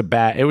night. And it was a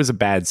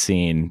bad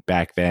scene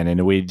back then. And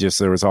it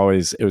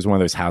was one of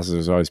those houses. There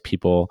was always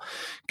people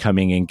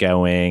coming and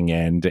going,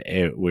 and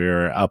we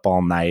were up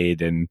all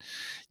night. And,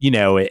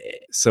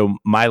 so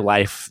my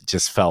life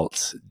just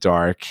felt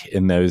dark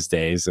in those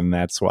days. And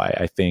that's why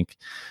I think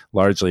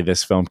largely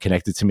this film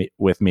connected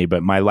with me.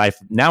 But my life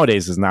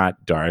nowadays is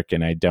not dark,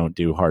 and I don't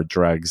do hard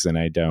drugs, and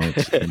I don't,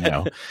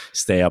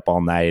 stay up all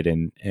night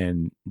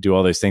and do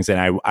all those things. And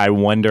I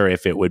wonder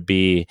if it would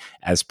be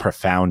as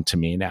profound to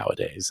me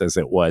nowadays as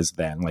it was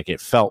then. Like,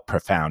 it felt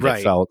profound. Right.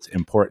 It felt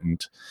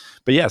important.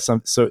 But yeah,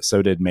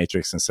 so did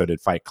Matrix, and so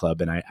did Fight Club.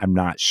 And I'm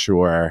not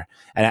sure.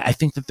 And I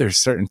think that there's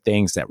certain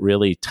things that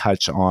really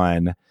touch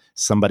on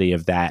somebody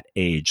of that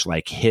age,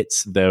 like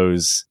hits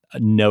those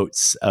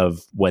notes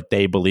of what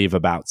they believe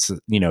about,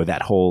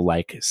 that whole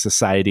like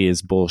society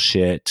is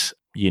bullshit,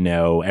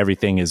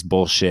 everything is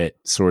bullshit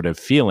sort of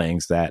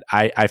feelings that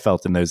I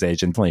felt in those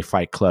age. And definitely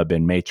Fight Club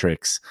and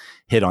Matrix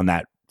hit on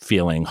that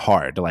feeling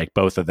hard. Like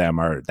both of them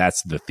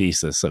that's the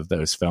thesis of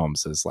those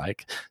films, is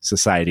like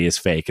society is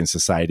fake and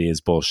society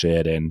is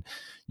bullshit, and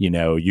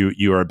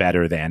you are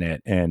better than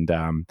it. And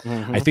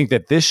I think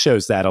that this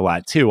shows that a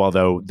lot too,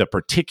 although the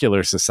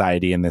particular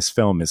society in this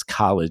film is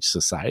college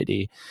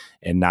society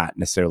and not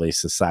necessarily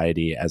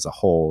society as a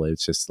whole.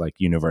 It's just like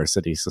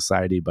university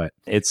society, but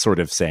it's sort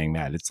of saying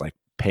that it's like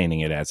painting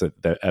it as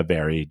a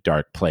very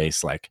dark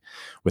place, like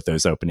with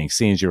those opening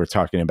scenes you were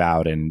talking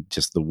about, and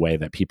just the way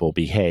that people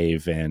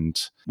behave and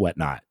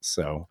whatnot.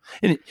 So,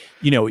 and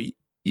you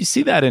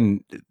see that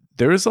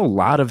there's a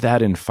lot of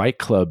that in Fight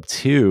Club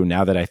too,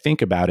 now that I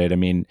think about it. I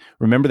mean,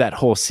 remember that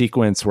whole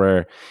sequence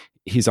where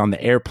he's on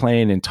the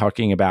airplane and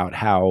talking about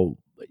how,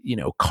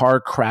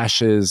 car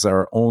crashes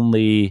are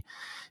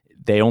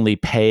they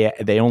only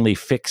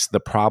fix the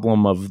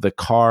problem of the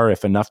car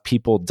if enough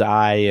people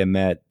die, and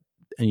that,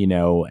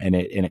 and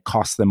it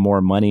costs them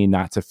more money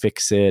not to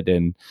fix it.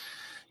 And,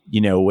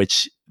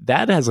 which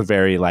that has a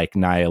very like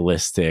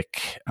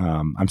nihilistic,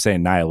 I'm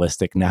saying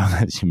nihilistic now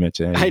that you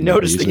mentioned it. I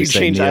noticed that you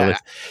changed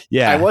that.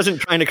 Yeah. I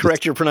wasn't trying to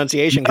correct your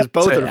pronunciation because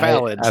both are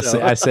valid.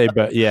 I say,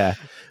 but yeah,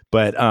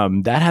 but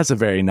that has a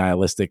very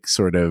nihilistic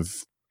sort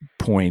of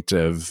point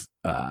of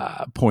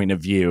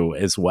view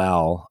as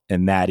well.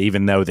 And that,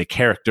 even though the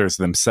characters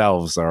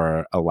themselves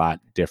are a lot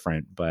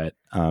different, but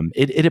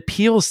it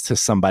appeals to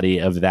somebody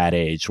of that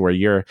age where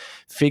you're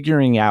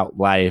figuring out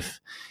life,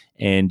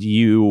 and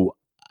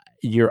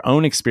your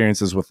own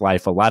experiences with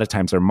life a lot of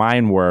times, or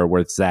mine were,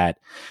 where it's that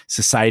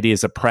society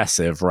is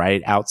oppressive,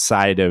 right?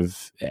 Outside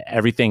of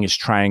everything is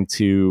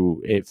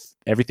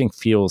everything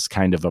feels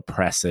kind of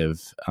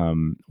oppressive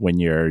when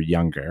you're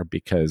younger,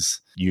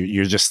 because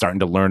you're just starting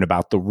to learn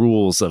about the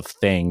rules of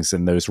things,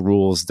 and those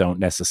rules don't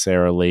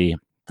necessarily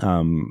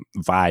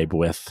vibe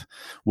with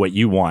what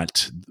you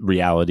want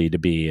reality to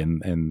be,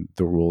 and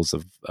the rules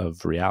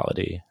of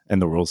reality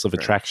and the rules of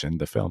attraction,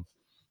 the film.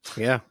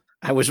 Yeah.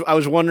 I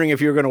was wondering if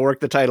you were going to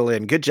work the title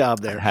in. Good job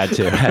there. Had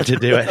to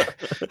do it.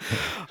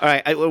 All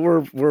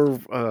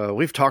right,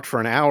 we've talked for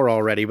an hour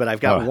already, but I've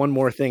got one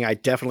more thing I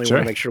definitely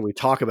want to make sure we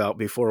talk about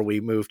before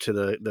we move to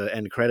the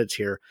end credits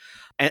here,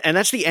 and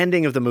that's the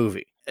ending of the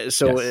movie.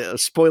 So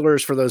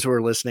spoilers for those who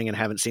are listening and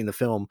haven't seen the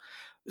film.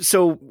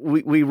 So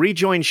we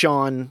rejoin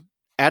Sean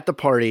at the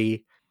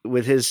party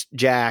with his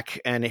jack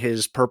and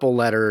his purple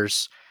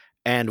letters.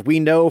 And we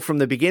know from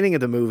the beginning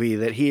of the movie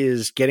that he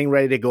is getting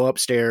ready to go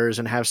upstairs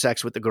and have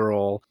sex with the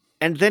girl.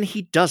 And then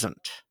he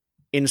doesn't.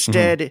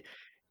 Instead,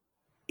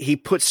 he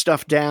puts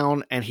stuff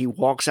down and he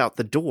walks out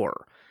the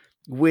door,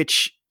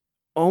 which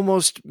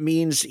almost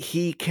means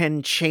he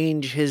can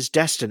change his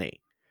destiny.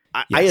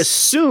 I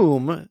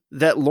assume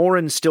that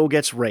Lauren still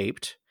gets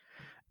raped,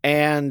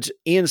 and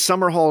Ian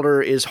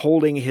Somerhalder is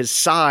holding his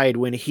side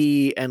when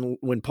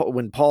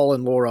Paul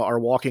and Laura are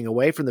walking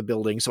away from the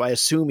building. So I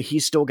assume he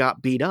still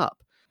got beat up.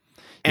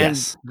 And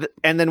Yes.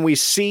 And then we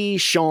see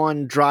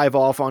Sean drive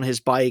off on his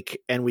bike,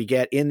 and we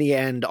get, in the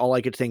end, all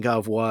I could think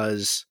of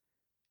was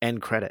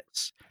end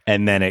credits.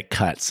 And then it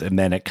cuts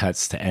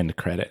to end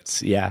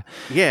credits. Yeah.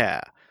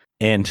 Yeah.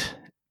 And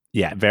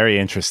yeah, very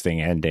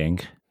interesting ending.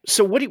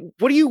 So what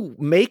do you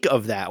make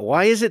of that?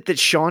 Why is it that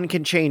Sean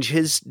can change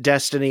his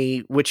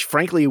destiny, which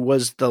frankly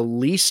was the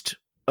least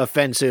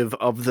offensive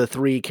of the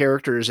three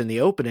characters in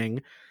the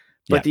opening,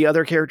 but the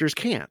other characters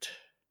can't?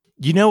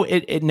 You know,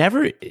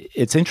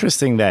 it's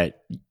interesting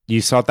that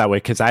you saw it that way,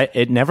 because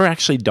it never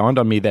actually dawned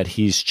on me that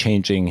he's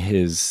changing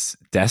his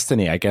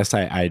destiny. I guess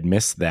I'd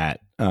missed that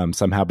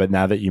somehow, but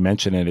now that you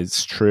mention it,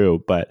 it's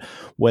true. But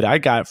what I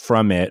got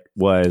from it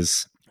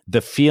was, the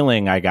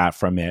feeling I got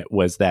from it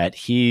was that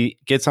he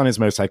gets on his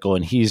motorcycle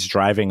and he's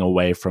driving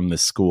away from the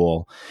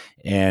school,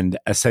 and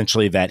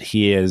essentially that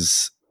he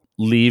is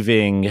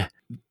leaving.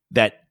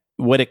 That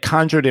what it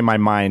conjured in my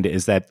mind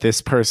is that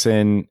this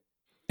person,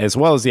 as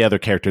well as the other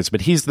characters,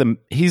 but he's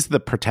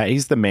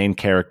the main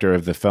character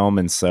of the film,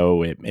 and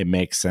so it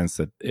makes sense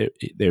that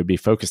they would be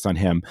focused on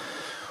him,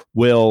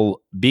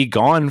 will be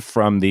gone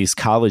from these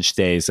college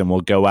days and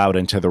will go out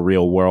into the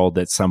real world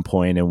at some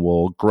point and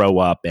will grow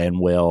up and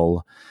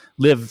will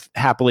live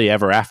happily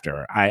ever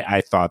after.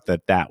 I thought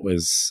that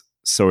was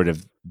sort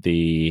of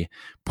the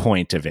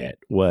point of it,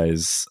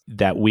 was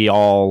that we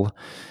all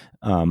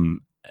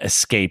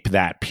escape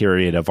that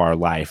period of our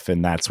life,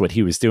 and that's what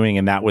he was doing,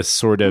 and that was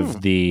sort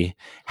of the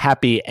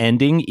happy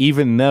ending,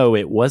 even though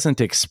it wasn't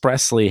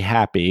expressly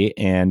happy,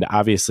 and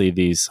obviously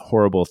these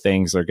horrible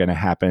things are going to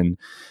happen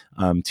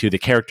to the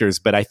characters.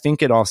 But I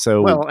think it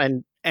also, well,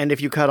 and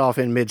if you cut off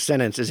in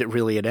mid-sentence, is it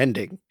really an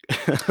ending?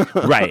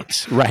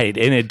 right, and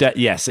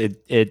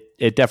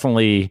it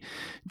definitely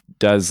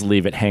does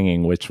leave it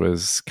hanging, which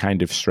was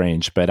kind of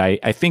strange. But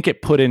I think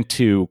it put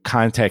into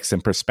context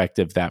and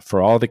perspective that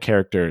for all the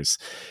characters,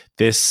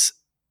 this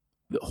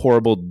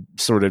horrible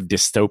sort of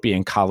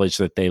dystopian college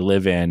that they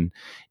live in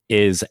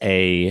is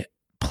a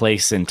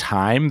place and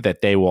time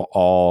that they will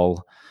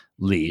all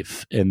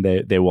leave, and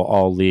they will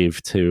all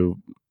leave to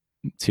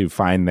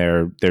find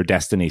their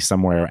destiny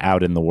somewhere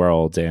out in the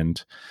world.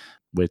 And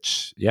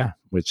which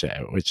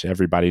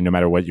everybody, no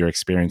matter what your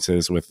experience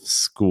is with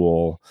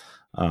school,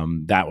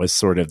 that was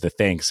sort of the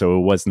thing. So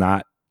it was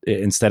not,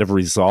 instead of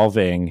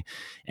resolving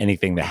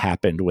anything that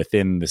happened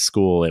within the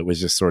school, it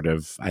was just sort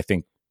of, I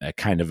think, a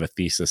kind of a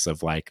thesis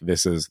of like,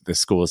 this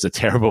school is a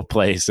terrible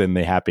place, and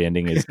the happy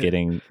ending is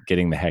getting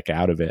the heck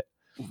out of it.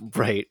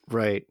 Right.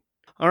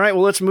 All right,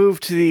 well, let's move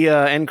to the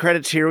end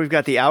credits here. We've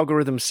got The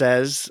Algorithm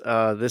Says.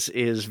 This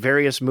is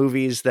various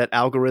movies that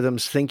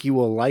algorithms think you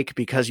will like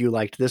because you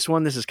liked this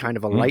one. This is kind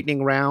of a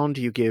lightning round.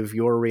 You give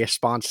your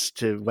response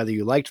to whether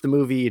you liked the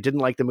movie, you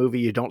didn't like the movie,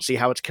 you don't see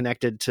how it's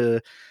connected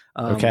to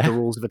the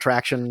rules of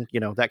attraction,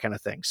 that kind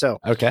of thing. So,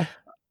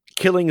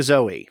 Killing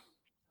Zoe.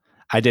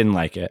 I didn't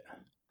like it.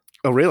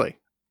 Oh, really?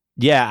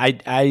 Yeah,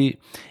 I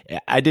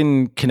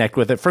didn't connect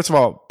with it. First of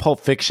all, Pulp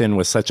Fiction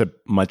was so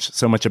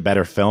much a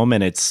better film,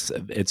 and it's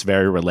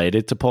very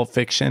related to Pulp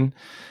Fiction.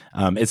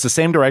 It's the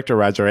same director,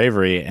 Roger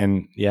Avary,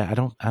 and yeah,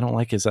 I don't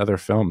like his other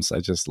films. I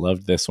just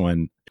loved this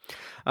one.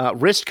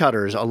 Wrist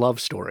Cutters, a love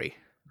story.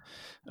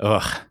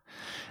 Ugh,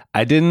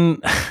 I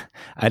didn't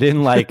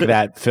like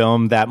that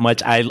film that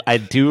much. I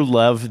do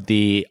love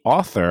the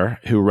author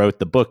who wrote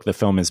the book the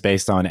film is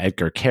based on,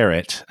 Edgar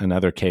Carrot,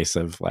 another case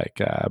of like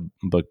a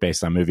book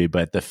based on movie.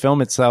 But the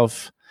film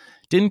itself,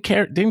 didn't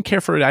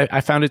care for it. I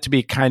found it to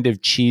be kind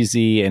of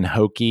cheesy and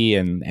hokey,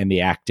 and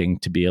the acting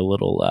to be a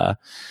little.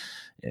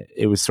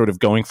 It was sort of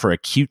going for a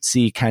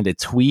cutesy kind of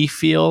twee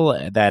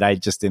feel that I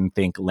just didn't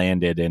think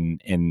landed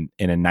in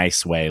a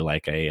nice way,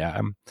 like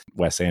a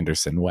Wes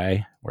Anderson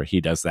way, where he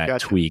does that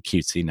twee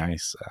cutesy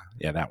nice.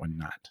 Yeah, that one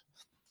not.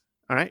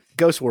 All right,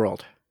 Ghost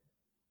World.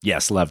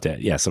 Yes, loved it.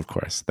 Yes, of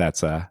course,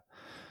 that's a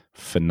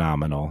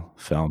phenomenal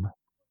film.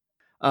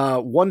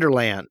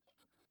 Wonderland.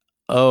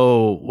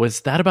 Oh,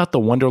 was that about the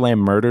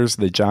Wonderland murders,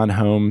 the John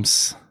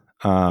Holmes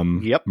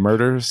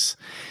murders?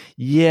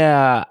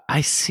 Yeah,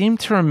 I seem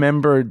to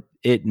remember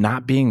it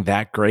not being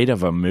that great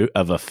of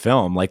a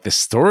film. Like, the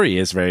story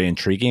is very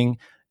intriguing,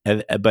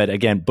 but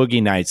again,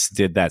 Boogie Nights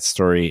did that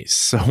story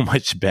so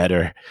much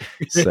better.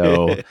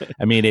 So,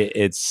 I mean,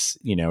 it's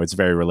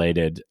very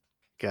related.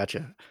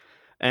 Gotcha.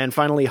 And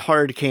finally,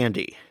 Hard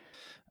Candy.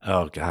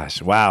 Oh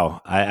gosh,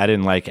 wow! I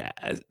didn't like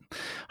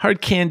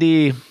Hard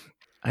Candy.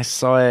 I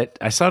saw it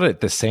at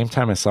the same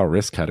time I saw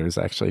Wrist Cutters.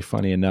 Actually,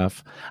 funny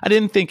enough, I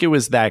didn't think it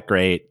was that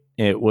great.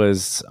 It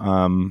was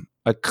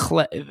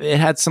it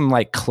had some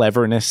like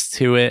cleverness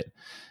to it,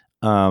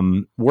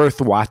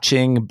 worth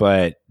watching,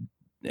 but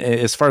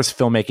as far as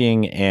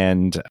filmmaking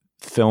and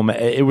film.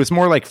 It was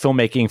more like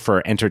filmmaking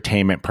for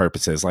entertainment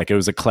purposes. Like it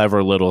was a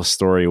clever little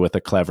story with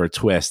a clever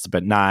twist,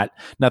 but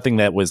nothing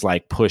that was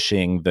like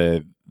pushing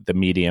the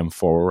medium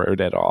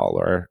forward at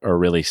all, or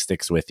really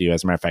sticks with you.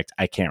 As a matter of fact,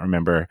 I can't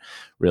remember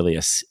really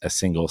a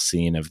single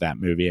scene of that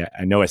movie.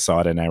 I know I saw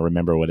it and I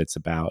remember what it's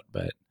about,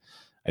 but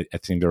I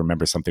seem to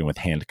remember something with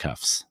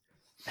handcuffs.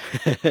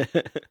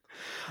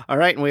 All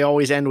right, and we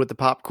always end with the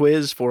pop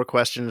quiz, 4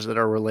 questions that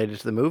are related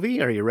to the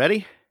movie. Are you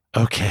ready?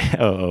 Okay.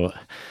 Oh,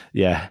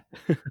 yeah.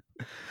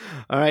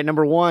 All right,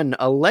 number 1.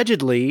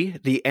 Allegedly,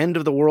 the end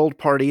of the world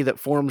party that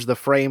forms the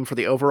frame for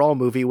the overall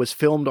movie was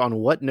filmed on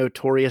what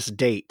notorious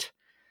date?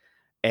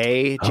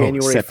 A,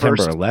 January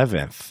September 1st.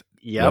 11th.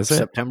 Yep,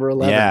 September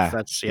 11th. Yeah.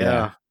 That's,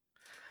 yeah.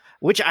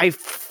 Which I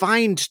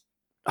find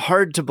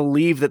hard to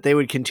believe that they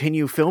would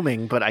continue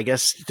filming, but I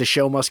guess the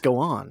show must go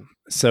on.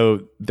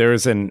 So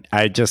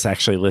I just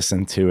actually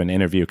listened to an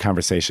interview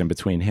conversation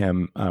between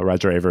him,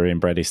 Roger Avery, and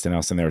Bret Easton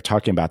Ellis, and they were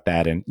talking about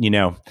that. And,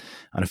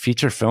 on a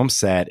feature film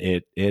set,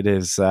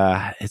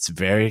 it's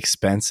very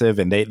expensive,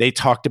 and they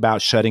talked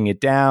about shutting it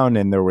down,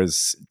 and there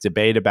was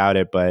debate about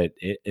it, but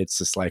it's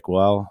just like,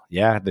 well,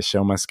 yeah, the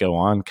show must go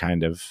on,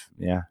 kind of.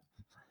 Yeah.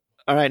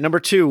 All right, number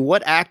 2.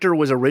 What actor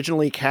was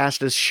originally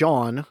cast as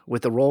Sean,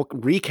 with the role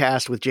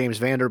recast with James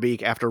Van Der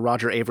Beek after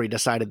Roger Avery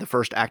decided the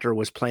first actor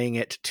was playing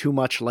it too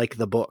much like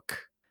the book?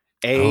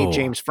 A,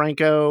 James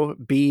Franco,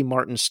 B,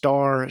 Martin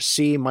Starr,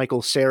 C,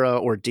 Michael Cera,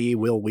 or D,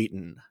 Will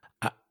Wheaton?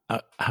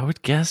 I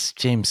would guess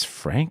James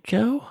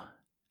Franco?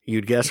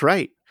 You'd guess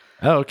right.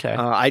 Oh, okay.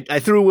 I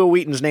threw Will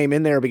Wheaton's name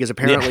in there because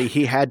apparently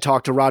he had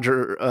talked to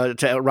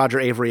Roger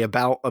Avery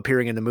about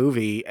appearing in the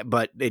movie,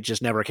 but it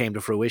just never came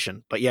to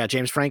fruition. But yeah,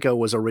 James Franco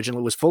was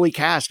fully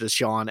cast as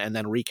Sean and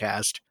then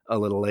recast a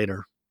little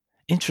later.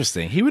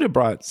 Interesting. He would have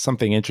brought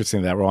something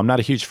interesting to that role. I'm not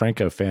a huge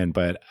Franco fan,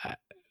 but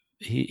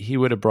he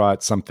would have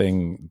brought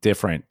something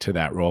different to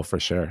that role for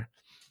sure.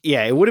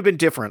 Yeah, it would have been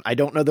different. I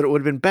don't know that it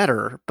would have been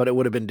better, but it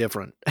would have been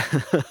different.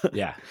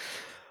 Yeah.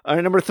 All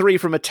right, number 3,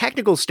 from a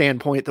technical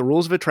standpoint, The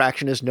Rules of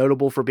Attraction is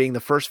notable for being the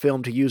first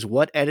film to use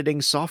what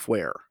editing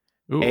software?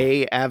 Ooh.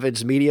 A,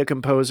 Avid's Media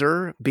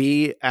Composer,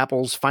 B,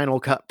 Apple's Final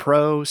Cut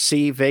Pro,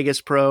 C,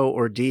 Vegas Pro,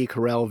 or D,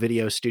 Corel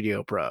Video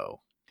Studio Pro?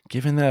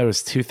 Given that it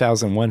was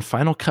 2001,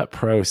 Final Cut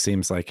Pro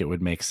seems like it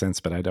would make sense,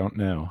 but I don't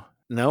know.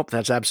 Nope,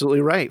 that's absolutely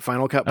right.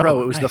 Final Cut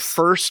Pro. It was the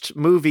first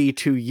movie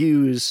to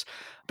use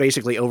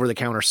basically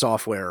over-the-counter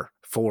software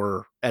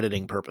for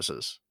editing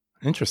purposes.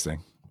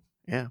 Interesting.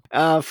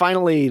 Yeah.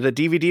 Finally, the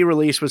DVD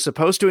release was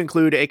supposed to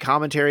include a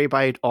commentary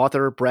by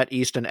author Bret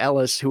Easton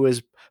Ellis, who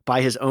is,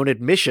 by his own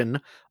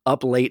admission,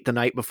 up late the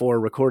night before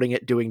recording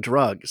it doing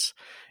drugs.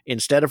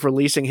 Instead of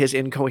releasing his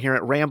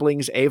incoherent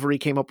ramblings, Avery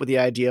came up with the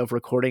idea of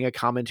recording a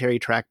commentary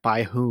track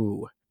by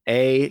who?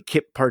 A,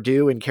 Kip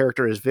Pardue in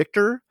character as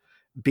Victor,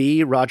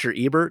 B, Roger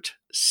Ebert,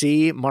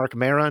 C, Mark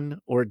Maron,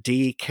 or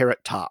D,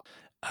 Carrot Top?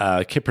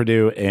 Kip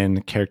Pardue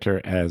in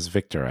character as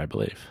Victor, I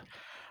believe.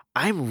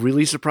 I'm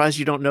really surprised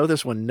you don't know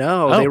this one.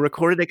 No, they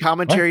recorded a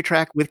commentary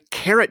track with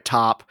Carrot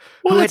Top,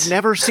 who had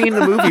never seen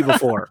the movie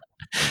before.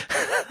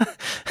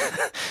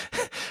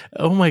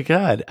 Oh my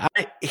God.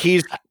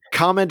 He's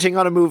commenting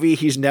on a movie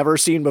he's never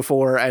seen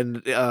before,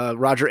 and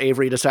Roger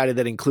Avery decided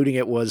that including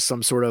it was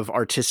some sort of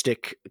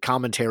artistic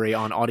commentary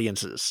on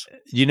audiences.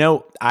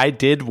 I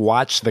did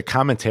watch the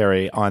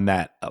commentary on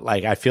that.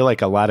 Like, I feel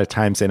like a lot of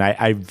times, and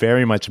I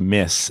very much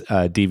miss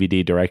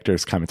DVD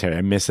director's commentary.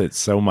 I miss it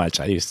so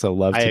much. I used to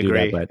love to do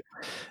that, but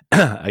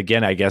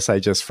again, I guess I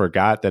just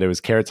forgot that it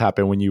was Carrot Top.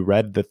 And when you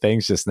read the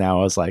things just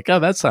now, I was like, oh,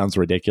 that sounds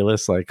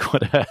ridiculous. Like,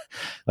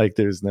 like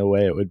there's no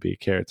way it would be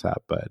Carrot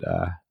Top, but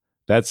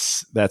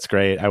that's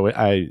great. I'm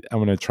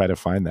going to try to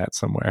find that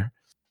somewhere.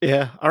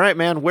 Yeah. All right,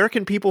 man. Where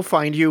can people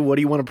find you? What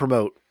do you want to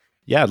promote?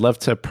 Yeah, I'd love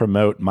to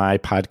promote my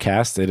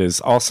podcast. It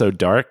is Also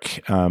Dark.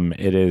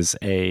 It is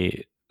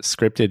a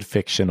scripted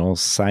fictional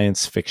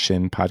science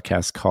fiction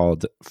podcast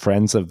called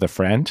Friends of the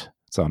Friend.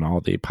 It's on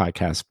all the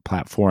podcast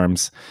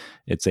platforms.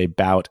 It's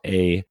about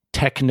a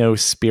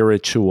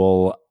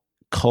techno-spiritual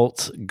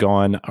cult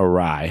gone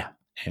awry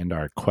and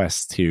our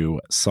quest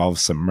to solve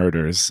some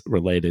murders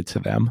related to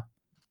them.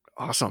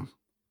 Awesome.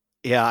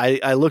 Yeah,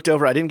 I looked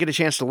over. I didn't get a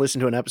chance to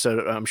listen to an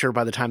episode. I'm sure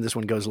by the time this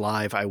one goes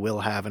live, I will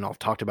have, and I'll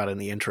talk about it in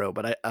the intro.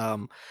 But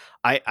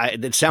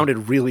it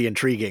sounded really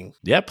intriguing.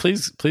 Yeah,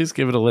 please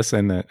give it a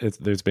listen.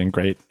 There's been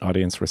great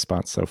audience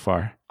response so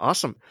far.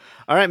 Awesome.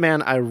 All right,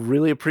 man. I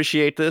really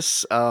appreciate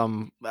this. I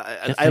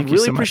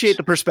really appreciate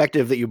the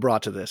perspective that you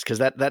brought to this, because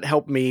that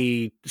helped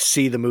me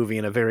see the movie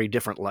in a very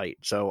different light.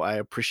 So I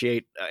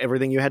appreciate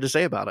everything you had to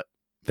say about it.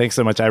 Thanks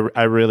so much. I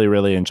really,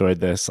 really enjoyed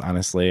this.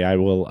 Honestly, I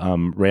will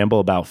ramble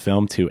about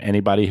film to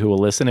anybody who will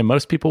listen, and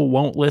most people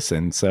won't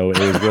listen. So it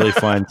was really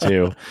fun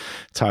to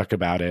talk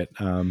about it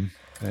in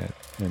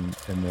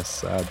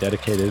this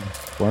dedicated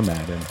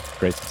format, and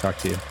great to talk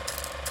to you.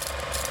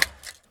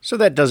 So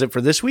that does it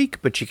for this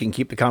week, but you can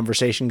keep the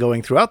conversation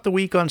going throughout the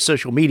week on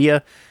social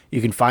media. You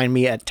can find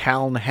me at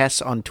Talon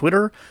Hess on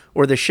Twitter,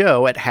 or the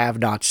show at Have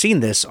Not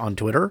Seen This on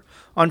Twitter.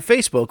 On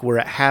Facebook, we're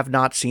at Have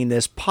Not Seen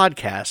This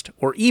Podcast,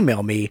 or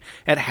email me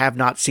at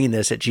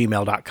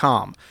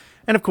havenotseenthis@gmail.com.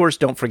 And of course,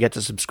 don't forget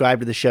to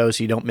subscribe to the show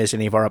so you don't miss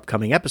any of our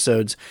upcoming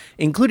episodes,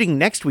 including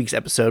next week's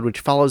episode,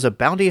 which follows a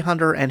bounty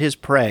hunter and his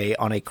prey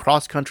on a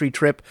cross-country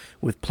trip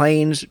with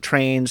planes,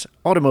 trains,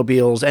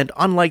 automobiles, and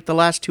unlike the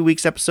last 2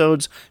 weeks'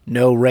 episodes,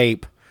 no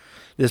rape.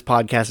 This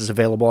podcast is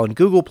available on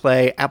Google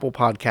Play, Apple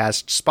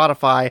Podcasts,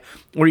 Spotify,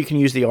 or you can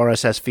use the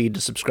RSS feed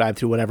to subscribe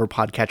through whatever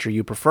podcatcher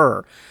you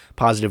prefer.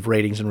 Positive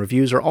ratings and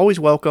reviews are always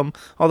welcome,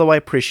 although I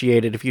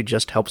appreciate it if you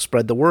just help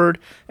spread the word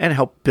and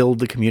help build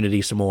the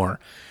community some more.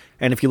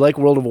 And if you like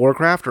World of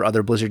Warcraft or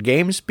other Blizzard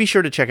games, be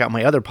sure to check out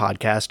my other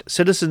podcast,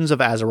 Citizens of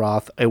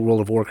Azeroth, a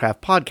World of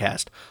Warcraft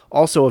podcast,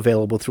 also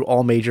available through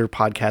all major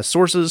podcast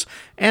sources,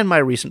 and my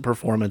recent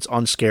performance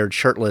on Scared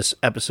Shirtless,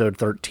 episode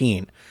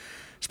 13.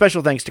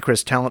 Special thanks to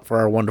Chris Talent for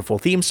our wonderful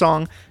theme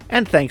song,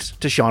 and thanks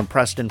to Sean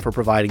Preston for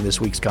providing this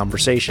week's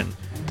conversation.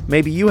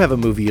 Maybe you have a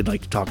movie you'd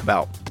like to talk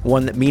about,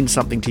 one that means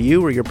something to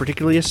you or you're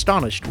particularly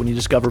astonished when you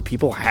discover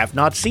people have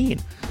not seen.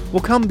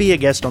 Well, come be a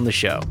guest on the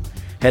show.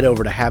 Head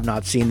over to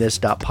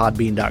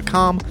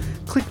havenotseenthis.podbean.com,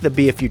 click the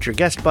Be a Future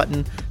Guest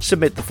button,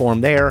 submit the form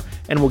there,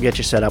 and we'll get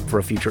you set up for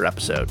a future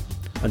episode.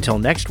 Until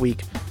next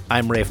week,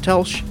 I'm Rafe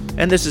Telsch,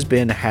 and this has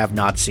been Have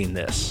Not Seen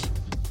This.